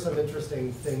there are some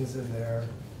interesting things in there.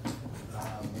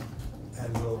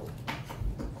 And we'll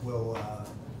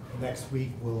next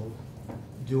week, we'll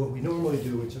do what we normally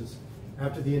do, which is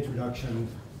after the introduction,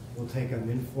 we'll take an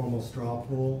informal straw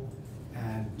poll,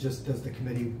 and just does the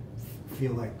committee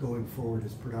feel like going forward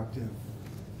is productive?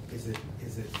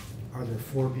 Are there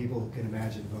 4 people who can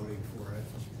imagine voting for it?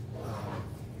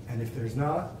 And if there's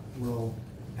not, we'll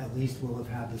have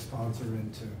had the sponsor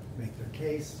in to make their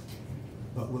case,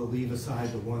 but we'll leave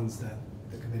aside the ones that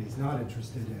the committee's not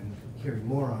interested in hearing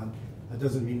more on. That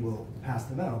doesn't mean we'll pass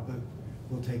them out, but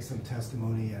we'll take some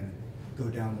testimony and go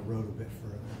down the road a bit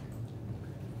further.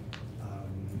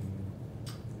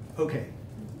 Okay,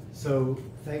 so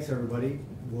thanks everybody.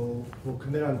 We'll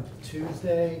commit on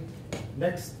Tuesday.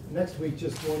 Next week,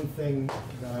 just one thing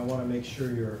that I want to make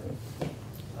sure you're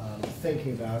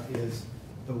thinking about is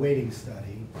the weighting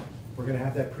study. We're going to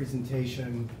have that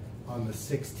presentation on the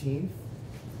 16th,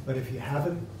 but if you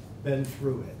haven't been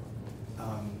through it,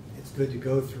 it's good to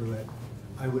go through it.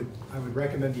 I would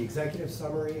recommend the executive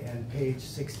summary and page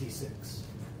 66,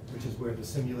 which is where the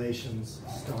simulations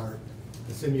start.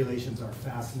 The simulations are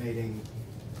fascinating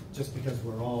just because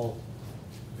we're all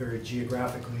very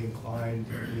geographically inclined.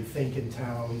 We think in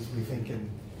towns, we think in,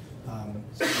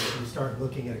 so we start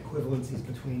looking at equivalencies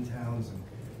between towns. And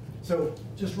so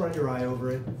just run your eye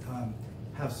over it,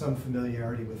 have some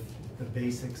familiarity with the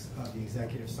basics of the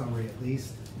executive summary at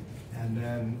least, and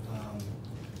then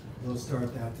we'll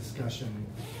start that discussion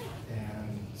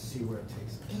and see where it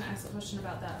takes us. Can I ask a question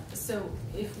about that? So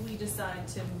if we decide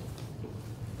to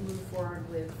move forward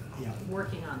with Yeah.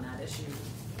 working on that issue,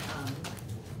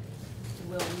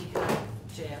 will we have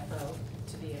JFO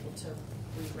to be able to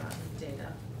rerun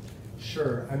data?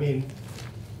 Sure. I mean,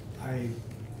 I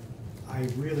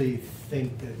really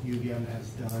think that UVM has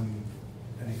done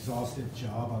an exhaustive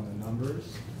job on the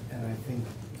numbers, and I think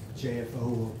JFO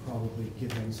will probably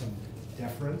give them some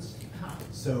deference.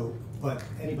 So, but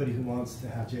anybody who wants to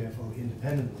have JFO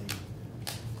independently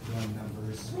run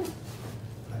numbers,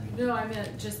 I mean. No, I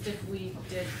meant just if we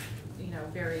did,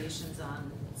 variations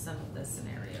on some of the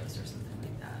scenarios or something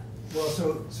like that. Well,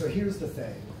 so here's the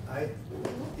thing.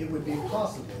 It would be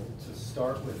possible to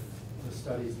start with the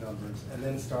studies numbers and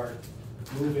then start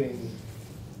moving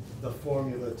the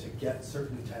formula to get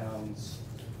certain towns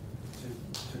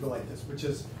to go like this, which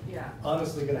is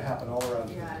honestly going to happen all around.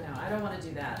 Yeah, I know. I don't want to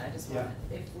do that. I just want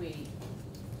if we.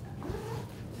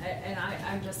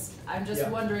 I'm just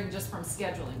wondering, just from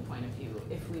scheduling point of view,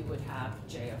 if we would have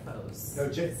JFOs. No,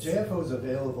 JFO is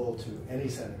available to any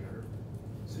senator,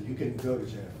 so you can go to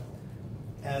JFO.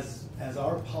 As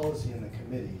our policy in the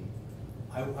committee,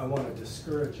 I want to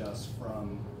discourage us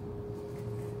from.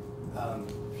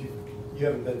 If you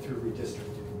haven't been through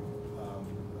redistricting,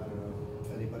 I don't know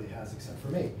if anybody has except for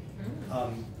me.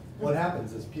 What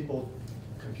happens is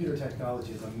computer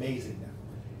technology is amazing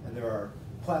now, and there are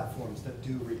platforms that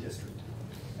do redistricting.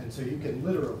 And so you can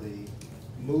literally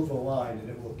move a line and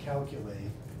it will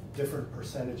calculate different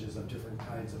percentages of different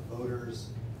kinds of voters,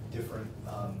 different,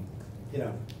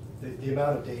 the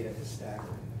amount of data is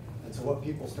staggering. And so what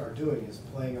people start doing is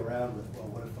playing around with, well,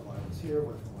 what if the line was here,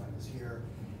 what if the line was here?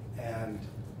 And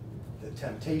the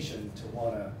temptation to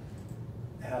want to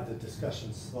have the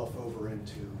discussion slough over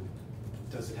into,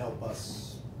 does it help us,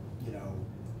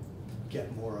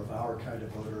 get more of our kind of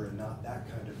voter and not that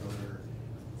kind of voter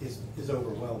is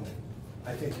overwhelming.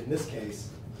 I think in this case,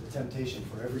 the temptation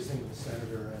for every single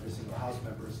senator, every single House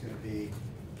member is going to be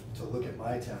to look at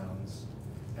my towns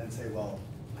and say, well,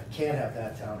 I can't have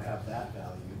that town have that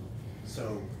value,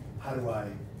 so how do I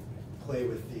play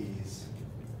with these?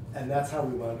 And that's how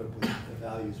we wound up with the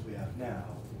values we have now.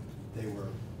 They were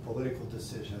political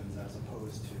decisions as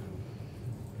opposed to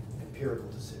empirical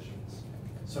decisions.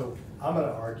 So I'm going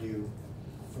to argue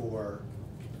for,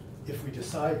 if we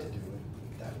decide to do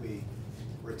it, that we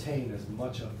retain as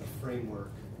much of the framework,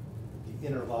 the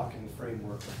interlocking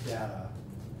framework of data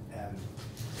and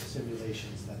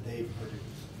simulations that they produce.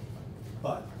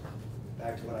 But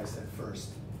back to what I said first,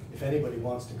 if anybody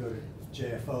wants to go to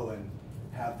JFO and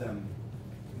have them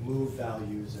move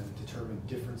values and determine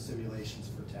different simulations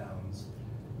for towns,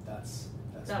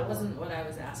 that wasn't what I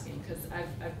was asking, because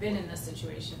I've been in this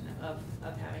situation of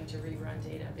having to rerun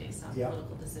data based on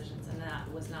political decisions, and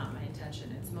that was not my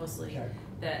intention. It's mostly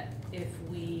that if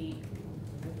we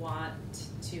want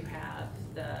to have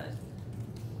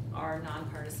our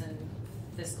nonpartisan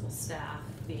fiscal staff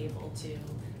be able to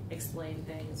explain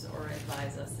things or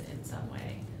advise us in some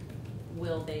way,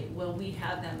 will we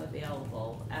have them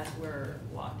available as we're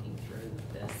walking through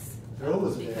this? They're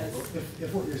always available.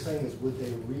 If what you're saying is, would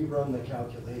they rerun the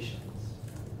calculations,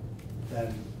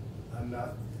 then I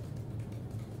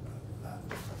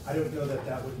don't know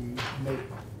that would make,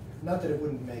 not that it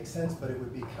wouldn't make sense, but it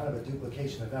would be kind of a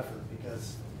duplication of effort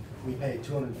because we pay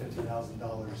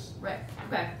 $250,000. Right,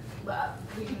 okay. Well,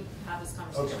 we can have this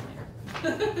conversation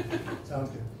later. Sounds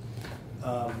good.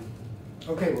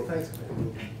 Okay, well, thanks, Claire.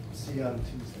 We'll see you on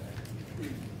Tuesday.